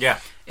 right? Yeah.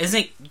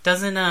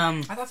 Doesn't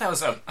I thought that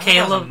was a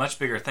Caleb- much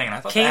bigger thing. And I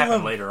thought that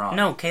happened later on.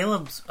 No,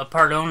 Caleb's a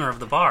part owner of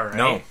the bar, right?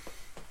 No.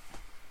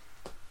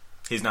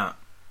 He's not.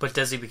 But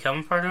does he become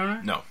a part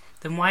owner? No.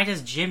 Then why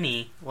does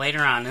Jimmy,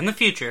 later on in the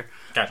future,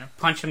 Gotcha.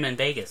 punch him in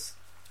Vegas?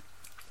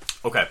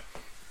 Okay.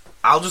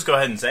 I'll just go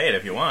ahead and say it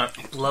if you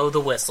want. Blow the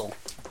whistle.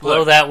 Blow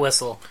Look. that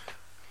whistle.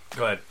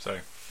 Go ahead.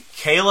 Sorry.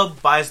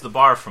 Caleb buys the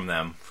bar from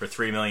them for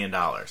 $3 million,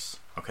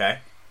 okay?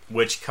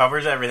 Which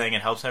covers everything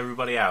and helps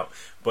everybody out.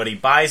 But he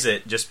buys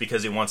it just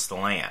because he wants the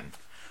land.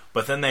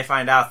 But then they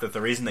find out that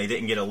the reason they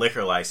didn't get a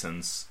liquor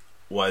license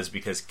was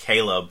because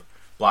Caleb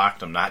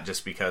blocked them, not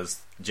just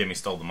because Jimmy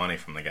stole the money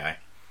from the guy.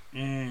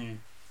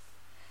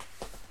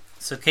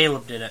 So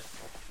Caleb did it.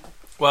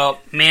 Well,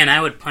 Man,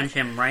 I would punch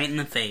him right in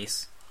the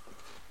face.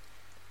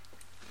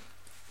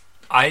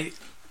 I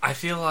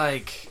feel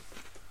like...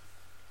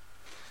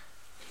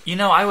 You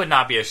know, I would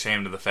not be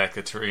ashamed of the fact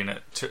that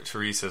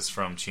Teresa's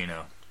from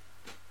Chino.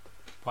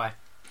 Why?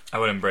 I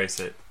would embrace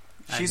it.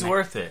 She's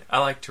worth it. I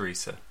like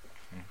Teresa.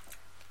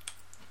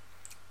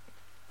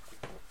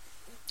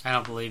 I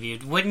don't believe you.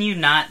 Wouldn't you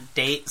not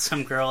date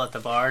some girl at the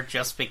bar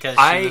just because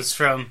she was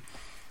from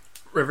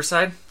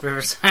Riverside?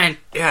 Riverside?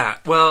 Yeah,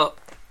 well,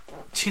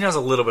 Chino's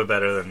a little bit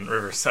better than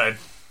Riverside.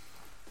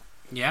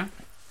 Yeah?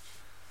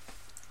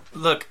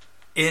 Look,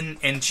 in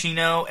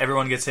Chino,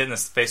 everyone gets hit in the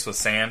face with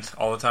sand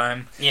all the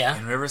time. Yeah.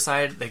 In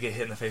Riverside, they get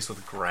hit in the face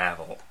with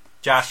gravel.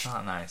 Josh,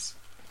 Not nice.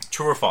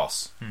 true or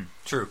false?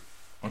 True.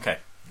 Okay.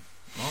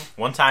 Well,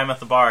 one time at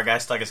the bar, a guy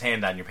stuck his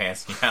hand down your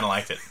pants and you kind of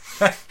liked it.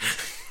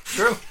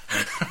 True.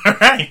 All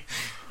right.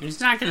 He's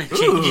not going to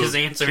change his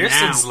answer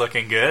Kirsten's now.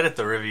 looking good at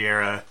the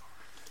Riviera.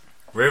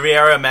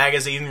 Riviera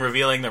Magazine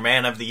revealing their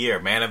Man of the Year.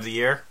 Man of the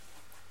Year,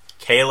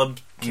 Caleb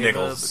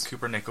Nichols.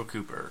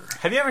 Cooper.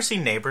 Have you ever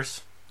seen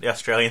Neighbors? the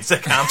Australian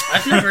sitcom.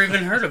 I've never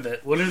even heard of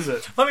it. What is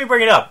it? Let me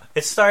bring it up.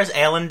 It stars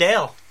Alan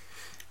Dale.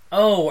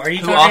 Oh, are you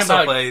Who talking also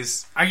about?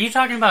 plays... Are you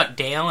talking about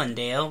Dale and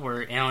Dale,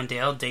 where Alan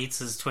Dale dates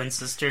his twin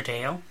sister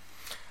Dale?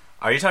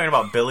 Are you talking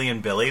about Billy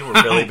and Billy,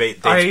 where Billy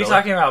dates Are you Billy?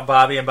 talking about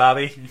Bobby and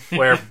Bobby,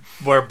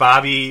 where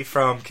Bobby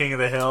from King of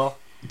the Hill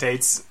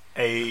dates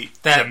a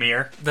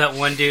Jameer? That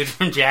one dude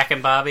from Jack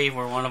and Bobby,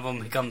 where one of them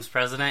becomes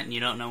president, and you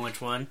don't know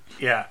which one.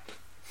 Yeah.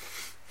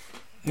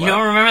 You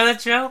don't remember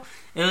that show?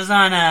 It was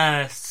on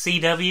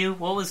CW.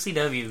 What was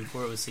CW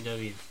before it was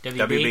CW?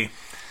 WB.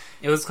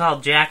 It was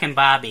called Jack and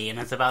Bobby, and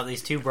it's about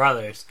these two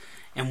brothers.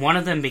 And one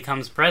of them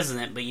becomes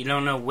president, but you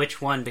don't know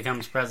which one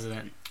becomes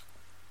president.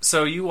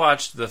 So you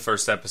watched the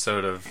first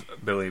episode of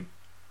Billy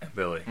and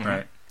Billy,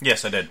 right?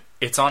 Yes, I did.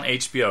 It's on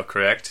HBO,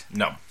 correct?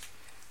 No.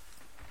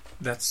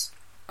 That's...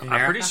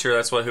 America? I'm pretty sure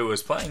that's who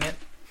was playing it.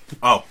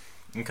 Oh,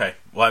 okay.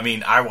 Well, I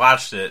mean, I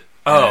watched it.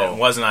 Oh. And it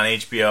wasn't on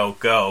HBO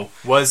Go.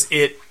 Was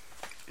it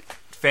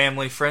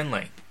family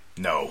friendly?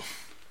 No.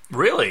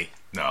 Really?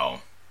 No.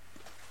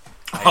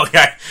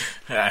 Okay.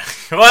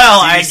 Well,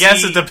 I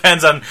guess see- it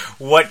depends on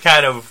what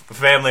kind of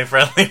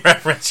family-friendly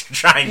reference you're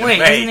trying to Wait,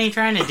 make. isn't he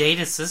trying to date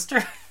his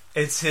sister?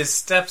 It's his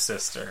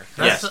stepsister.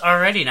 That's Yes.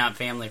 already not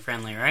family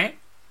friendly, right?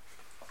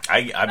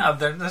 I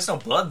There's no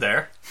blood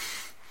there.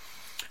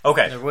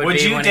 okay. There Would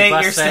be you when date he your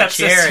busts that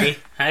stepsister? cherry.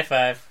 High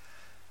five.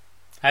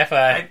 High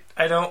five.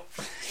 I don't...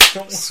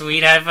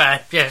 Sweet high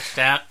five. Just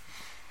out.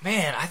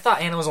 Man, I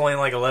thought Anna was only in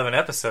like 11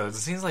 episodes.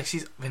 It seems like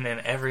she's been in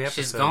every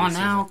episode. She's gone this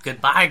now. season.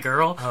 Goodbye,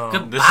 girl. Oh.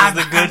 Goodbye. This is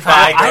the bye,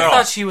 goodbye bye. girl. I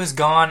thought she was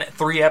gone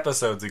 3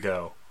 episodes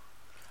ago.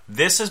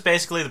 This is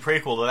basically the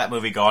prequel to that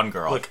movie Gone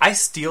Girl. Look, I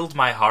steeled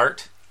my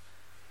heart.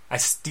 I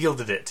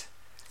steeled it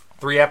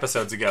 3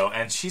 episodes ago,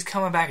 and she's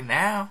coming back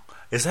now.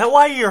 Is that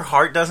why your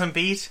heart doesn't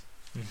beat?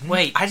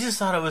 Wait, I just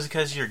thought it was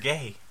because you're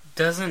gay.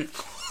 doesn't...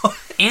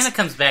 Anna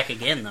comes back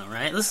again, though,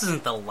 right? This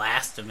isn't the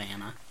last of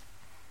Anna.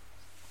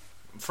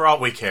 For all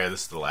we care,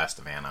 this is the last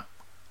of Anna.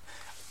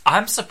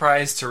 I'm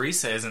surprised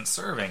Teresa isn't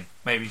serving.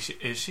 Maybe she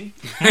is she?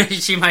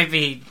 She might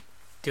be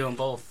doing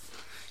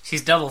both.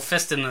 She's double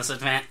fisting this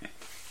event.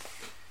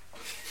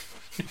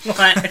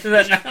 What? Is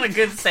that not a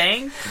good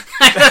saying?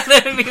 I thought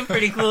that would be a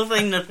pretty cool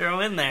thing to throw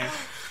in there.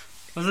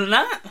 Was it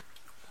not?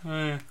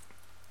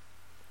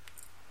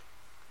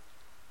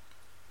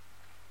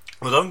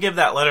 Well, don't give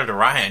that letter to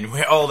Ryan.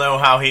 We all know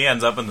how he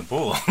ends up in the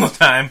pool all the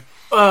time.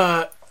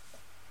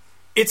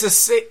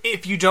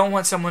 If you don't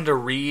want someone to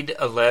read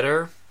a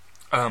letter,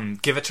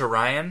 give it to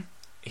Ryan.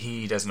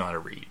 He doesn't know how to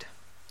read.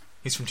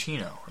 He's from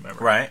Chino,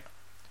 remember? Right.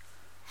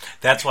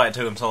 That's why it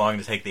took him so long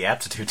to take the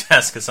aptitude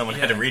test, because someone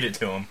had to read it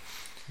to him.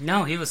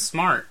 No, he was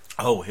smart.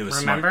 Oh, he was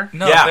Remember? smart.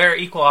 No, Yeah. they're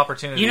equal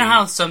opportunity. You know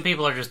how some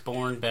people are just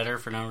born better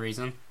for no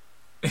reason?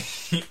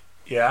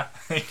 Yeah.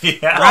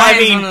 Yeah. Ryan's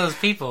mean- one of those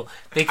people.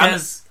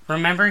 Because,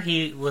 remember,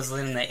 he was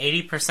in the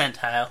 80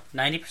 percentile.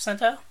 90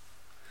 percentile?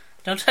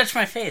 Don't touch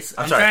my face.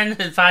 I'm sorry. trying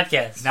to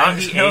podcast.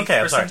 98 Okay,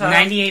 I'm sorry. percentile?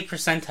 98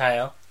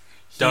 percentile.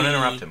 Don't He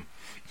interrupt him.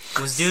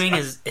 Was doing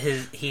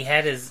he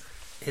had his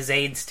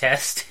AIDS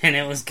test, and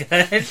it was good.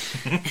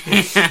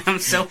 I'm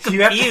so confused.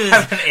 You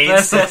have to have an AIDS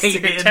That's the test way to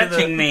you're get into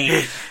touching me.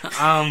 You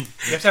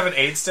have to have an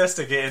AIDS test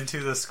to get into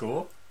the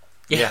school?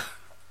 Yeah.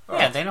 Oh.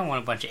 Yeah, they don't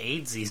want a bunch of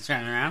AIDSies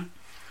running around.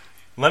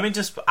 Let me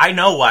just... I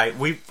know why.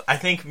 I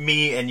think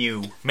me and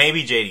you,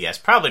 maybe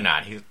JDS, probably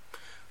not.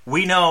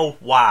 We know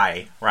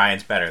why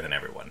Ryan's better than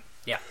everyone.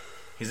 Yeah.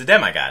 He's a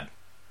demigod.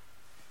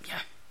 Yeah.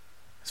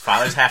 His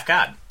father's half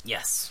god.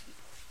 Yes.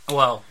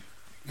 Well,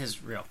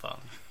 his real father.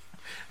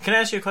 Can I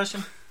ask you a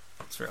question?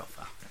 His real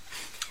father.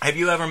 Have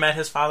you ever met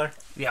his father?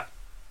 Yeah.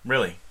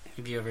 Really?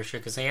 Have you ever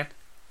shook his hand?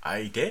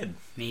 I did.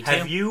 Me too.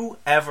 Have you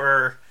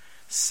ever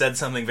said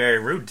something very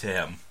rude to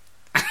him?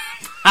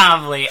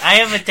 Probably. I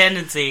have a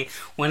tendency,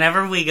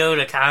 whenever we go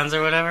to cons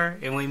or whatever,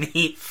 and we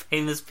meet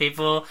famous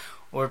people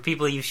or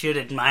people you should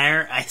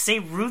admire, I say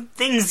rude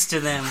things to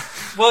them.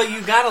 Well,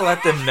 you gotta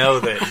let them know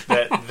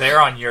that they're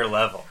on your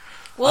level.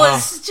 Well,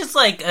 it's just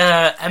like,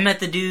 I met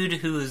the dude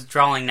who was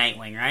drawing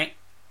Nightwing, right?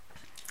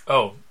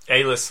 Oh,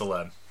 A-list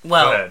celeb. Go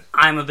Well, ahead.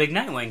 I'm a big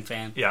Nightwing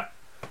fan. Yeah.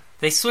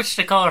 They switched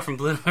the color from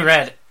blue to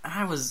red.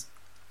 I was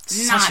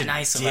not Such a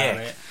nice dick.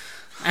 about it.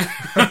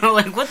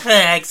 Like, what the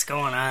heck's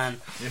going on?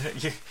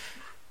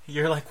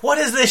 You're like, what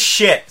is this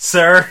shit,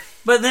 sir?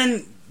 But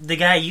then the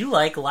guy you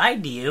like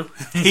lied to you.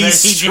 He Said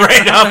straight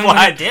did up something when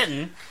he lied.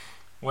 didn't.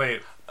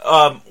 Wait,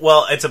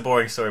 Well, it's a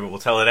boring story, but we'll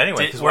tell it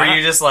anyway. 'cause were we're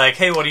you not- just like,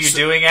 hey, what are you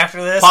doing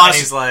after this? Pause. And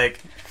he's like,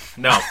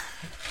 No.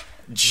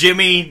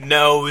 Jimmy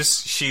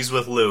knows she's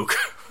with Luke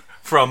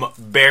from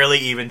barely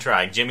even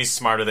trying. Jimmy's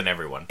smarter than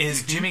everyone.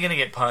 is Jimmy gonna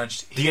get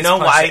punched? He Do you gets know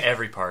punched why- at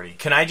every party.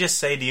 Can I just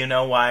say, do you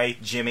know why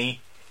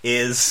Jimmy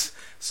is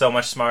so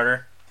much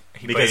smarter?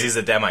 Because played he's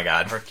a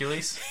demigod.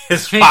 Hercules.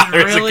 His He's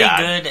father's really a god.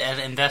 good at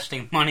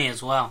investing money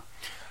as well.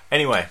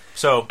 Anyway,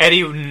 so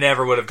Eddie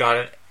never would have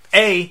gotten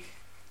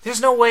there's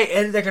no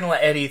way they're gonna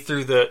let Eddie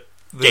through the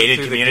Gated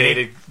through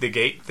community? the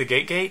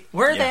gate.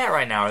 Where are Yeah. they at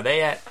right now? Are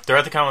they at? they're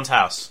at the Cohen's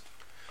house.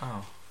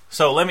 Oh,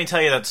 So let me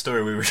tell you that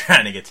story we were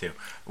trying to get to.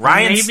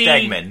 Ryan Maybe-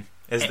 Stegman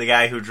is the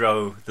guy who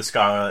drew the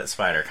Scarlet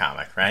Spider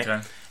comic, right?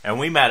 Okay. And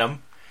we met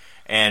him,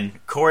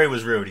 and Corey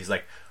was rude. He's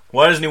like,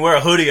 "Why doesn't he wear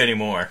a hoodie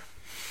anymore?"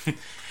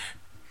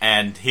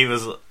 And he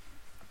was,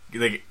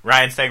 like,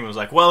 Ryan Stegman was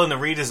like, "Well, in the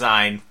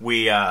redesign,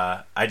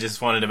 I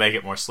just wanted to make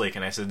it more sleek."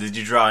 And I said, "Did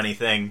you draw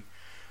anything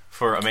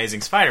for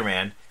Amazing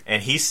Spider-Man?"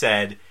 And he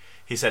said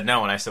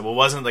no. And I said, "Well,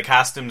 wasn't the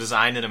costume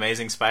designed in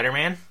Amazing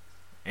Spider-Man?"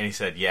 And he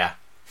said, "Yeah."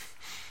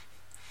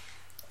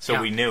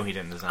 So we knew he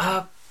didn't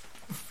design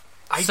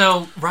it.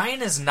 So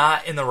Ryan is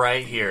not in the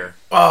right here.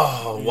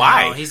 Oh,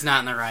 why? No, he's not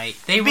in the right.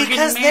 They were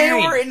Because getting they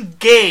married. were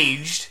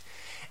engaged,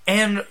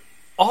 and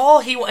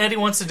all Eddie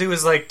wants to do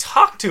is, like,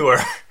 talk to her.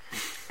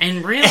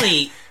 And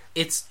really,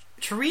 it's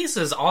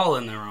Teresa's all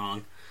in the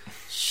wrong.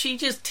 She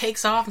just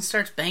takes off and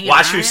starts banging.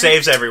 Watch Ryan. who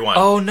saves everyone.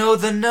 Oh no,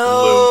 the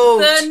note!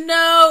 The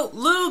note!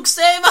 Luke,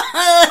 save us!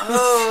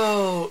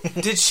 Oh,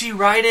 did she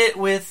write it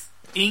with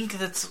ink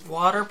that's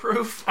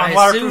waterproof? I On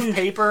waterproof assume-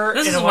 paper?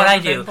 This in is a what I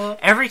waterproof do. envelope?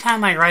 Every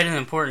time I write an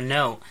important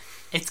note,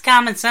 it's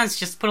common sense.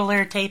 Just put a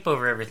layer of tape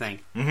over everything.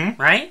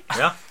 Mm-hmm. Right?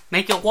 Yeah.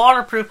 Make it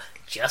waterproof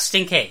just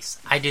in case.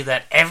 I do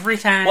that every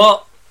time.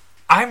 Well,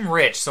 I'm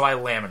rich, so I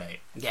laminate.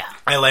 yeah.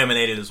 I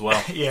laminated as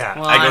well. Yeah.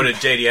 Well, I go to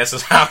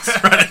JDS's house,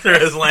 run through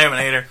his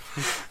laminator.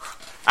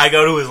 I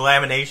go to his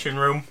lamination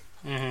room,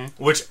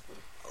 which,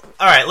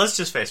 alright, let's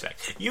just face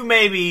facts. You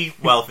may be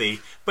wealthy,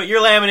 but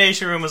your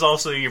lamination room is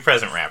also your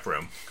present wrap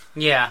room.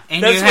 Yeah.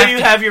 And That's where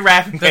you have your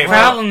wrapping The paper.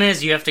 problem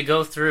is you have to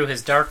go through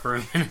his dark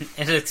room and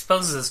it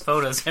exposes his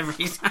photos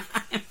every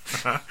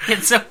time.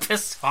 Get so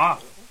pissed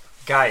off.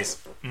 Guys,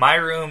 my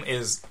room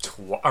is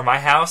my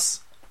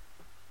house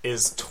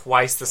is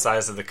twice the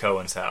size of the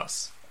Cohen's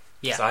house.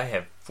 Yeah. So I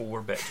have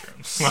 4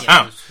 bedrooms. Yeah,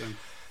 that's true.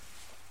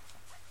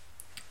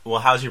 Well,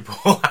 how's your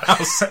pool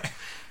house?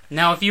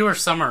 Now, if you were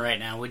Summer right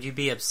now, would you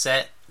be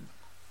upset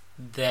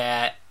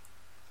that...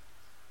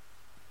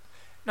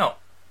 No,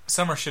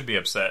 Summer should be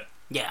upset.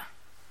 Yeah.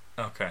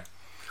 Okay.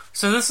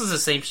 So this is the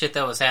same shit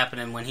that was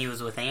happening when he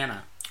was with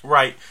Anna.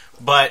 Right,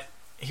 but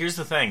here's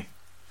the thing.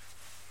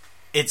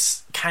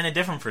 It's kind of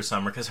different for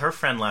Summer, because her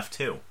friend left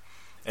too.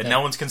 And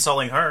no one's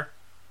consoling her.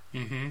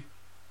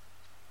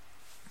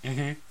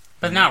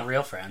 But not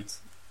real friends.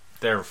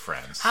 They're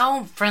friends.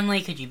 How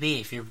friendly could you be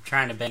if you're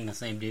trying to bang the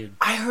same dude?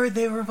 I heard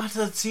they were about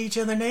to see each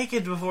other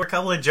naked before a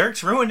couple of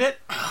jerks ruined it.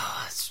 Oh,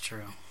 that's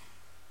true.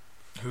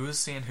 Who is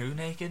seeing who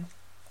naked?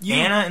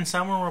 Anna and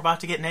Summer were about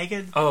to get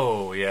naked.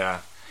 Oh,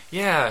 yeah.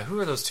 Yeah, who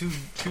are those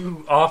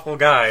two awful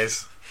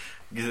guys?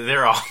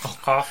 They're awful.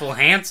 Awful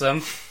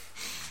handsome.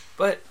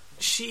 But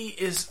she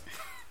is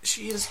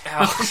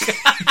out.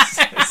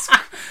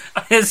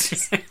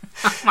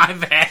 My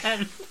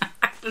bad.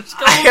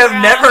 I have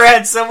never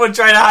had someone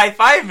try to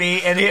high-five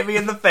me and hit me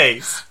in the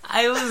face.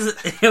 It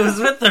was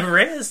with the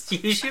wrist.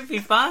 You should be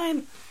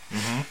fine.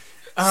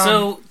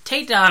 So,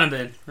 Tate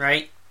Donovan,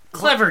 right?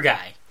 Clever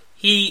guy.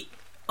 He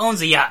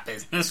owns a yacht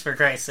business, for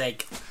Christ's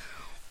sake.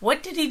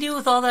 What did he do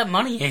with all that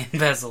money he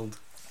embezzled?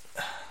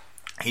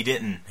 He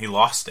didn't. He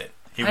lost it.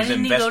 Why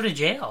didn't he go to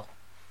jail?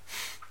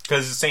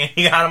 Because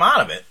Sandy got him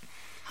out of it.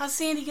 How'd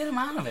Sandy get him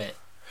out of it?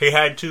 He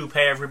had to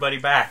pay everybody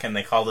back, and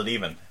they called it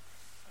even.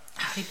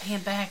 How'd he pay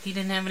him back? He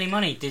didn't have any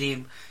money. Did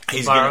he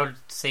He's borrow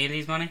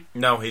Sandy's money?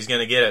 No, he's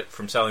going to get it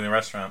from selling the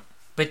restaurant.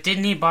 But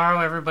didn't he borrow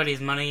everybody's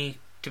money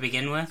to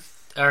begin with?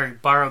 Or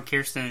borrow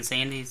Kirsten and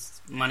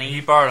Sandy's money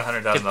He borrowed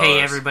 $100,000 to pay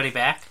everybody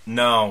back?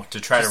 No, to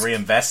try to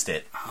reinvest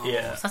it. Oh,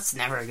 Yeah. That's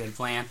never a good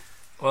plan.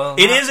 Well,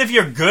 It is if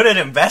you're good at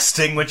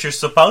investing, which you're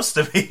supposed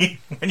to be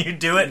when you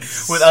do it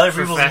with other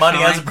people's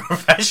money as a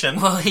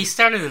profession. Well, he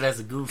started it as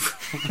a goof.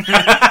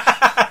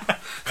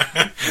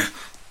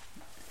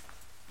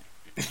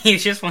 He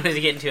just wanted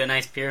to get into a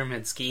nice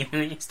pyramid scheme,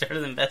 and he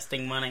started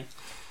investing money.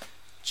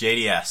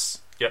 JDS.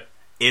 Yep.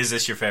 Is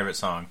this your favorite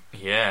song?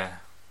 Yeah.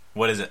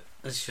 What is it?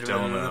 This should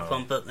Don't have been the know.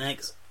 pump up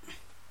next.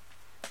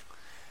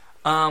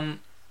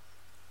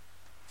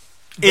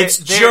 It's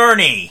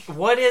Journey.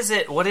 What is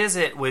it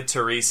with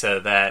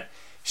Teresa that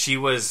she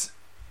was...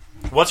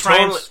 What's Totally-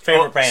 Ryan's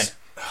favorite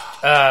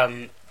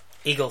band?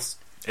 Eagles.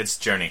 It's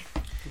Journey. I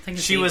think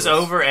it's She was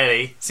Eagles. over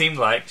Eddie, seemed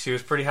like. She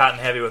was pretty hot and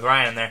heavy with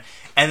Ryan in there.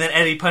 And then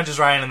Eddie punches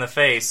Ryan in the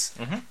face,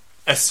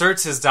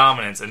 asserts his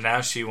dominance, and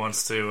now she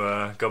wants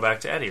to go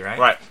back to Eddie, right?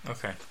 Right.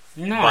 Okay.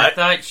 No, What? I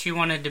thought she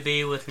wanted to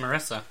be with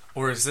Marissa.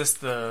 Or is this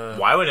the...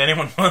 Why would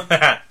anyone want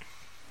that?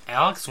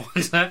 Alex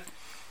wants that.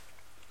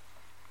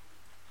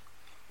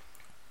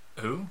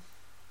 Who?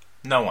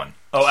 No one.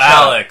 Oh, Shut up.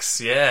 Alex,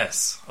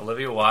 yes.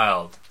 Olivia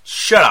Wilde.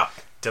 Shut up.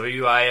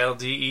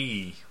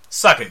 Wilde.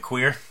 Suck it,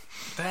 queer.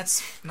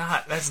 That's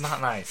not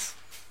nice.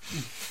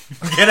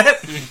 Get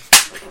it?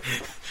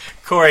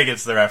 Corey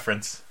gets the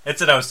reference.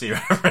 It's an OC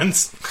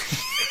reference.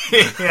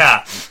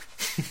 Yeah.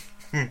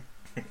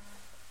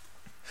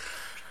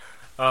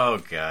 Oh,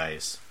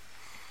 guys.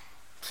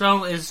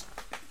 So is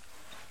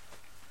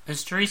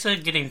Teresa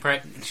getting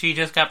pregnant? She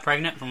just got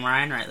pregnant from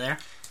Ryan right there.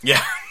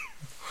 Yeah.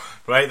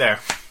 Right there.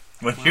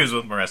 When she was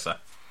with Marissa.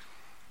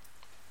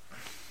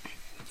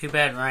 Too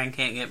bad Ryan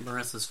can't get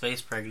Marissa's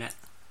face pregnant.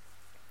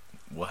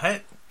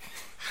 What?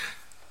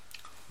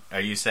 Are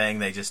you saying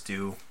they just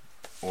do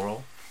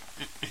oral?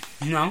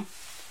 No.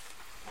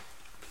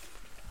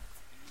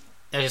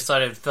 I just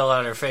thought it'd fill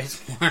out her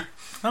face more.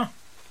 Oh.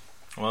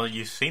 Well,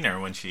 you've seen her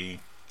when she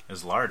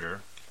is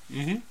larger.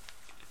 Mm-hmm.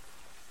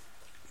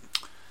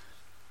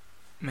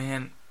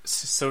 Man,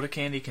 Soda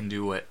Candy can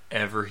do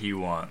whatever he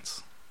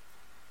wants.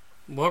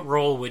 What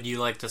role would you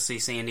like to see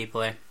Sandy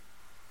play?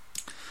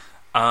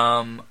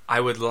 I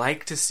would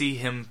like to see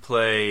him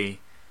play...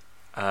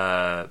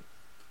 I'm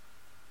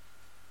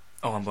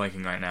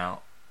blanking right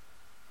now.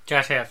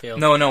 Josh Hatfield.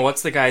 No,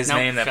 what's the guy's Nope,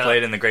 name that shut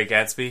played up. in The Great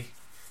Gatsby?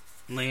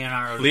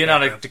 Leonardo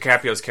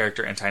DiCaprio's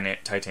character in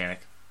Titanic.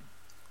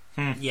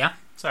 Yeah.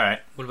 It's alright.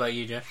 What about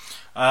you,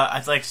 Jeff?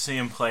 I'd like to see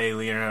him play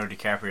Leonardo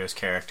DiCaprio's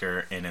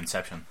character in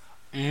Inception.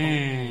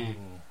 Mm.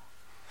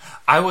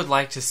 I would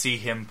like to see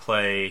him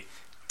play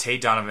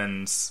Tate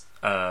Donovan's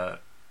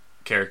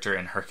character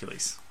in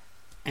Hercules.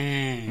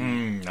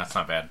 That's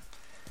not bad.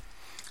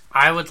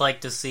 I would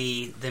like to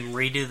see them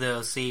redo the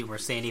OC where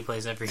Sandy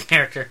plays every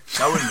character.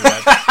 That wouldn't be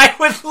bad. I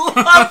would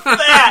love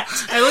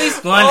that! At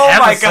least one Oh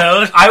my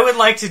episode. God. I would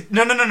like to...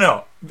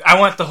 No. I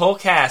want the whole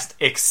cast,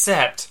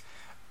 except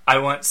I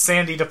want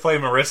Sandy to play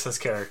Marissa's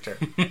character.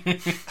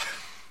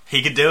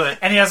 He could do it.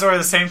 And he has to wear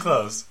the same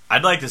clothes.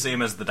 I'd like to see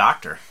him as the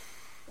Doctor.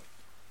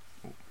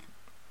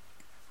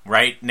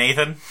 Right,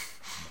 Nathan?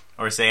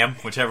 Or Sam?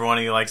 Whichever one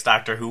of you likes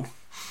Doctor Who.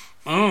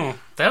 Oh,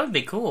 that would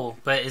be cool.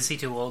 But is he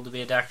too old to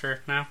be a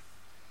doctor now?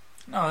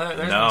 No, there's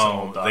been some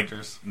old No,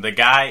 doctors.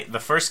 the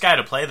first guy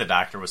to play the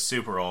Doctor was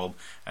super old,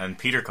 and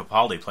Peter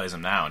Capaldi plays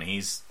him now, and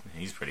he's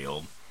pretty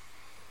old.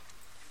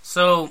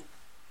 So,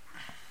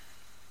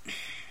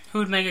 who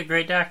would make a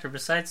great doctor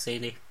besides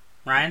Sandy?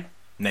 Ryan?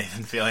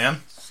 Nathan Fillion?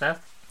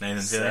 Seth? Nathan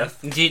Fillion?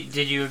 Seth?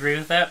 Did you agree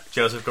with that?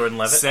 Joseph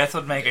Gordon-Levitt? Seth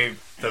would make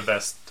the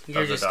best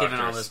You're of the just giving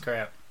all doctors. this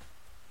crap.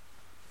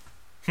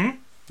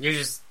 You're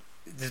just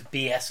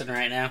BSing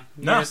right now.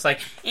 You're No. just like,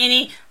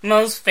 any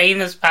most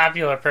famous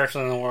popular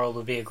person in the world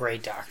would be a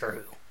great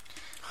Doctor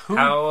Who.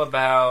 How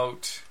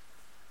about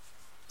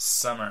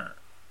Summer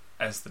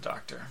as the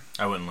Doctor?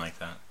 I wouldn't like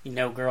that. You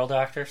know girl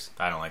doctors?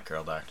 I don't like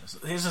girl doctors.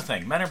 Here's the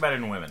thing. Men are better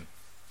than women.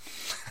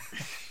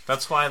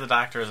 That's why the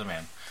Doctor is a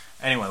man.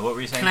 Anyway, what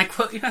were you saying? Can I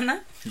quote you on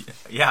that?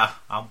 Yeah,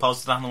 I'll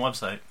post it on the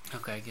website.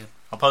 Okay, good.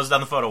 I'll post it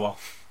on the photo wall.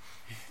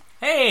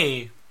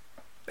 Hey!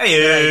 Hey,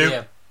 Good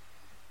idea.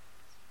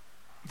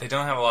 They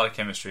don't have a lot of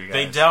chemistry, guys.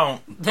 They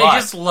don't. They but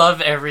just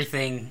love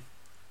everything.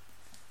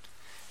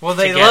 Well,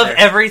 they together. love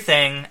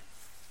everything,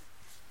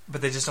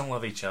 but they just don't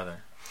love each other.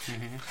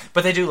 Mm-hmm.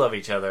 But they do love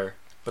each other,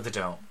 but they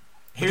don't.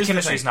 Here's the the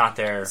chemistry's thing. not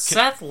there.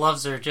 Seth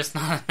loves her, just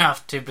not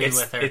enough to be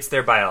with her. It's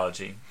their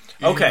biology.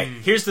 Okay,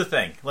 here's the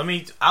thing.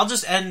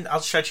 I'll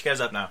stretch you guys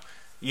up now.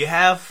 You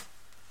have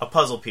a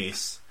puzzle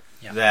piece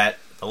that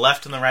the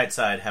left and the right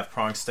side have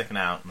prongs sticking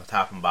out, and the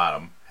top and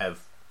bottom have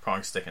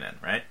prongs sticking in,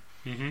 right?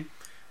 Mm-hmm.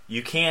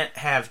 You can't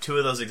have two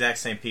of those exact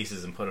same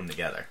pieces and put them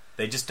together.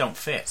 They just don't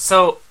fit.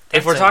 So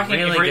if we're talking,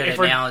 really good if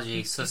we're,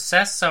 analogy. So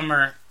Seth,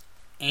 Summer,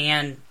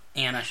 and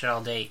Anna should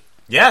all date.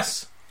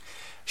 Yes.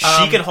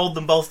 She could hold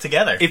them both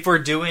together. if we're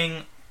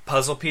doing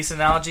puzzle piece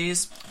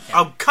analogies,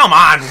 Oh, come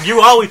on.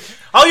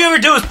 All you ever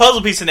do is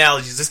puzzle piece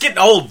analogies. It's getting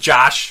old,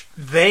 Josh.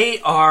 they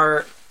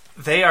are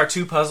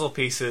two puzzle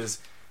pieces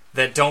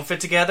that don't fit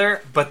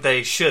together, but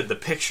they should. The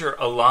picture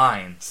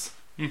aligns,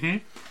 Mm-hmm.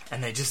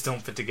 and they just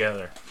don't fit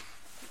together.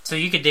 So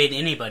you could date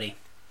anybody.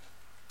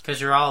 Because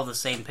you're all the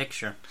same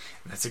picture.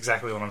 That's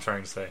exactly what I'm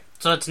trying to say.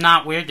 So it's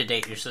not weird to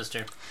date your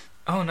sister.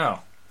 Oh no,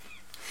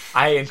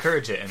 I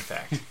encourage it. In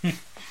fact,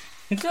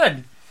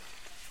 Good.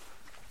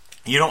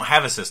 You don't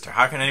have a sister.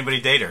 How can anybody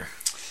date her?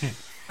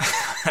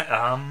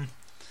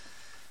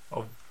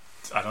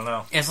 I don't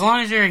know. As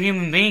long as you're a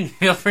human being,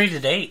 feel free to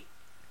date.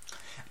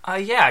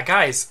 Yeah,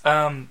 guys,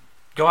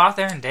 go out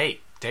there and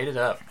date. Date it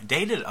up.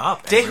 Date it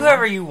up. Date everyone.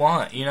 whoever you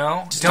want. You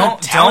know, Just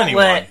don't tell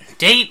anyone.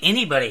 Date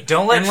anybody.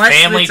 Don't let Unless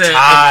family it's a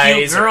ties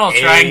cute girl or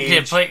trying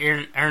age. to put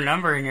her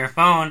number in your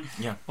phone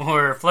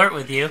or flirt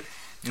with you.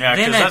 Yeah,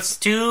 Then because that's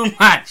too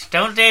much.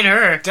 Don't date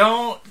her.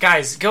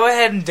 Guys, go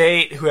ahead and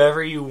date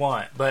whoever you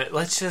want, but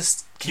let's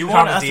just keep you it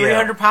want on a the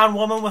DL. 300-pound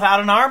woman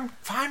without an arm?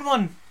 Find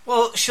one.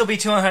 Well, she'll be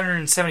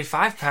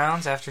 275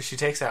 pounds after she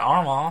takes that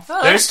arm off.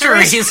 Oh, There's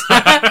Teresa.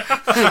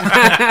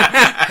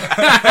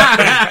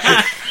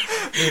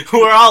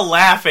 We're all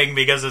laughing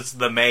because it's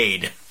the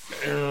maid.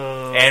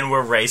 And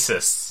we're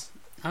racists.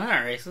 I'm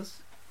not racist.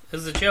 It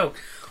was a joke.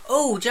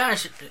 Oh,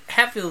 Josh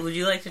Hatfield, would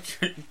you like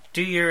to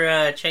do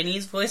your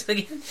Chinese voice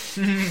again?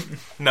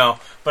 No,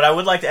 but I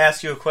would like to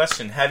ask you a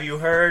question. Have you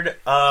heard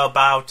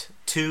about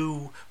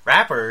two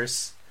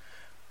rappers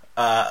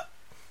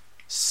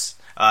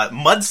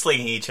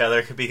mudslinging each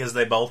other because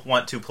they both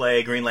want to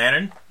play Green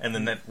Lantern and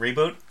then that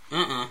reboot?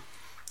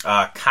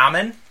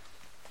 Common.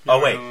 Oh,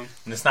 wait.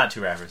 It's not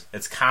two rappers.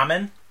 It's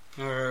Common.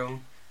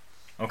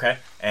 Okay.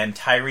 And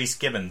Tyrese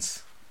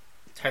Gibbons.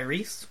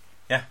 Tyrese?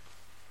 Yeah.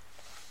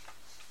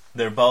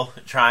 They're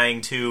both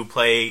trying to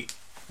play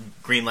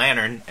Green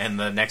Lantern in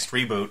the next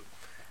reboot.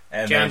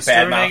 And Jon they're Stewart,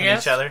 I bad-mouthing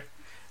guess? each other.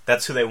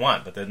 That's who they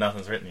want, but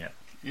nothing's written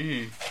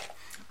yet.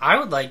 I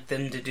would like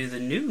them to do the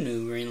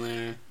new Green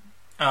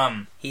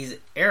Lantern. He's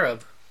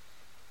Arab.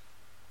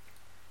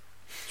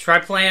 Try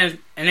playing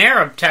an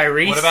Arab,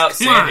 Tyrese. What about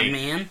Come Sandy? on,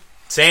 man.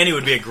 Sandy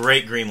would be a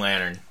great Green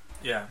Lantern.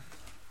 Yeah.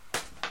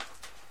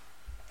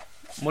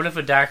 What if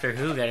a Doctor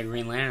Who got a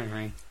Green Lantern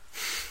ring?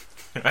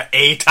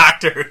 A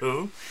Doctor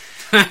Who?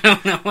 I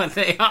don't know what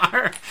they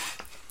are.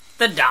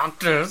 The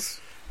Doctors.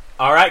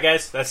 Alright,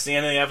 guys, that's the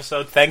end of the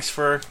episode. Thanks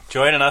for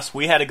joining us.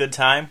 We had a good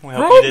time. We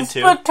hope you did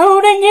too. Thanks for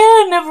tuning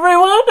in,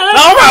 everyone.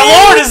 Oh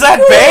my lord, is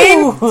that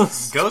Bane?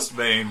 Ghost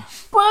Bane.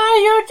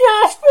 Buy your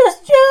Josh Miss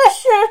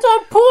Josh shirts on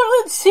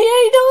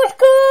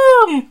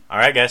PortlandCA.com.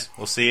 Alright, guys,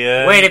 we'll see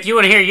you. Wait, if you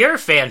want to hear your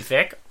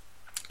fanfic.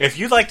 If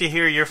you'd like to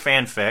hear your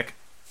fanfic,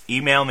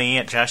 email me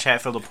at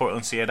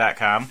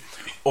joshhatfield@portlandca.com.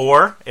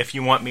 Or, if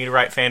you want me to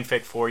write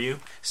fanfic for you,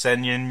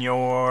 send in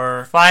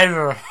your...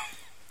 Fiverr.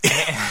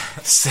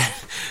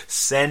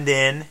 Send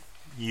in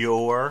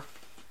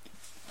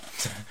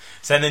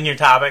your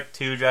topic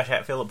to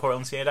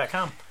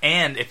joshhatfield@portlandca.com.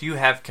 And if you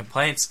have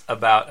complaints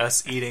about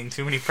us eating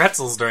too many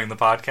pretzels during the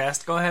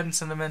podcast, go ahead and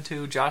send them in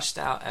to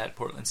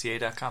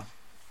joshstout@portlandca.com.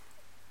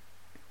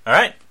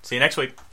 Alright, see you next week.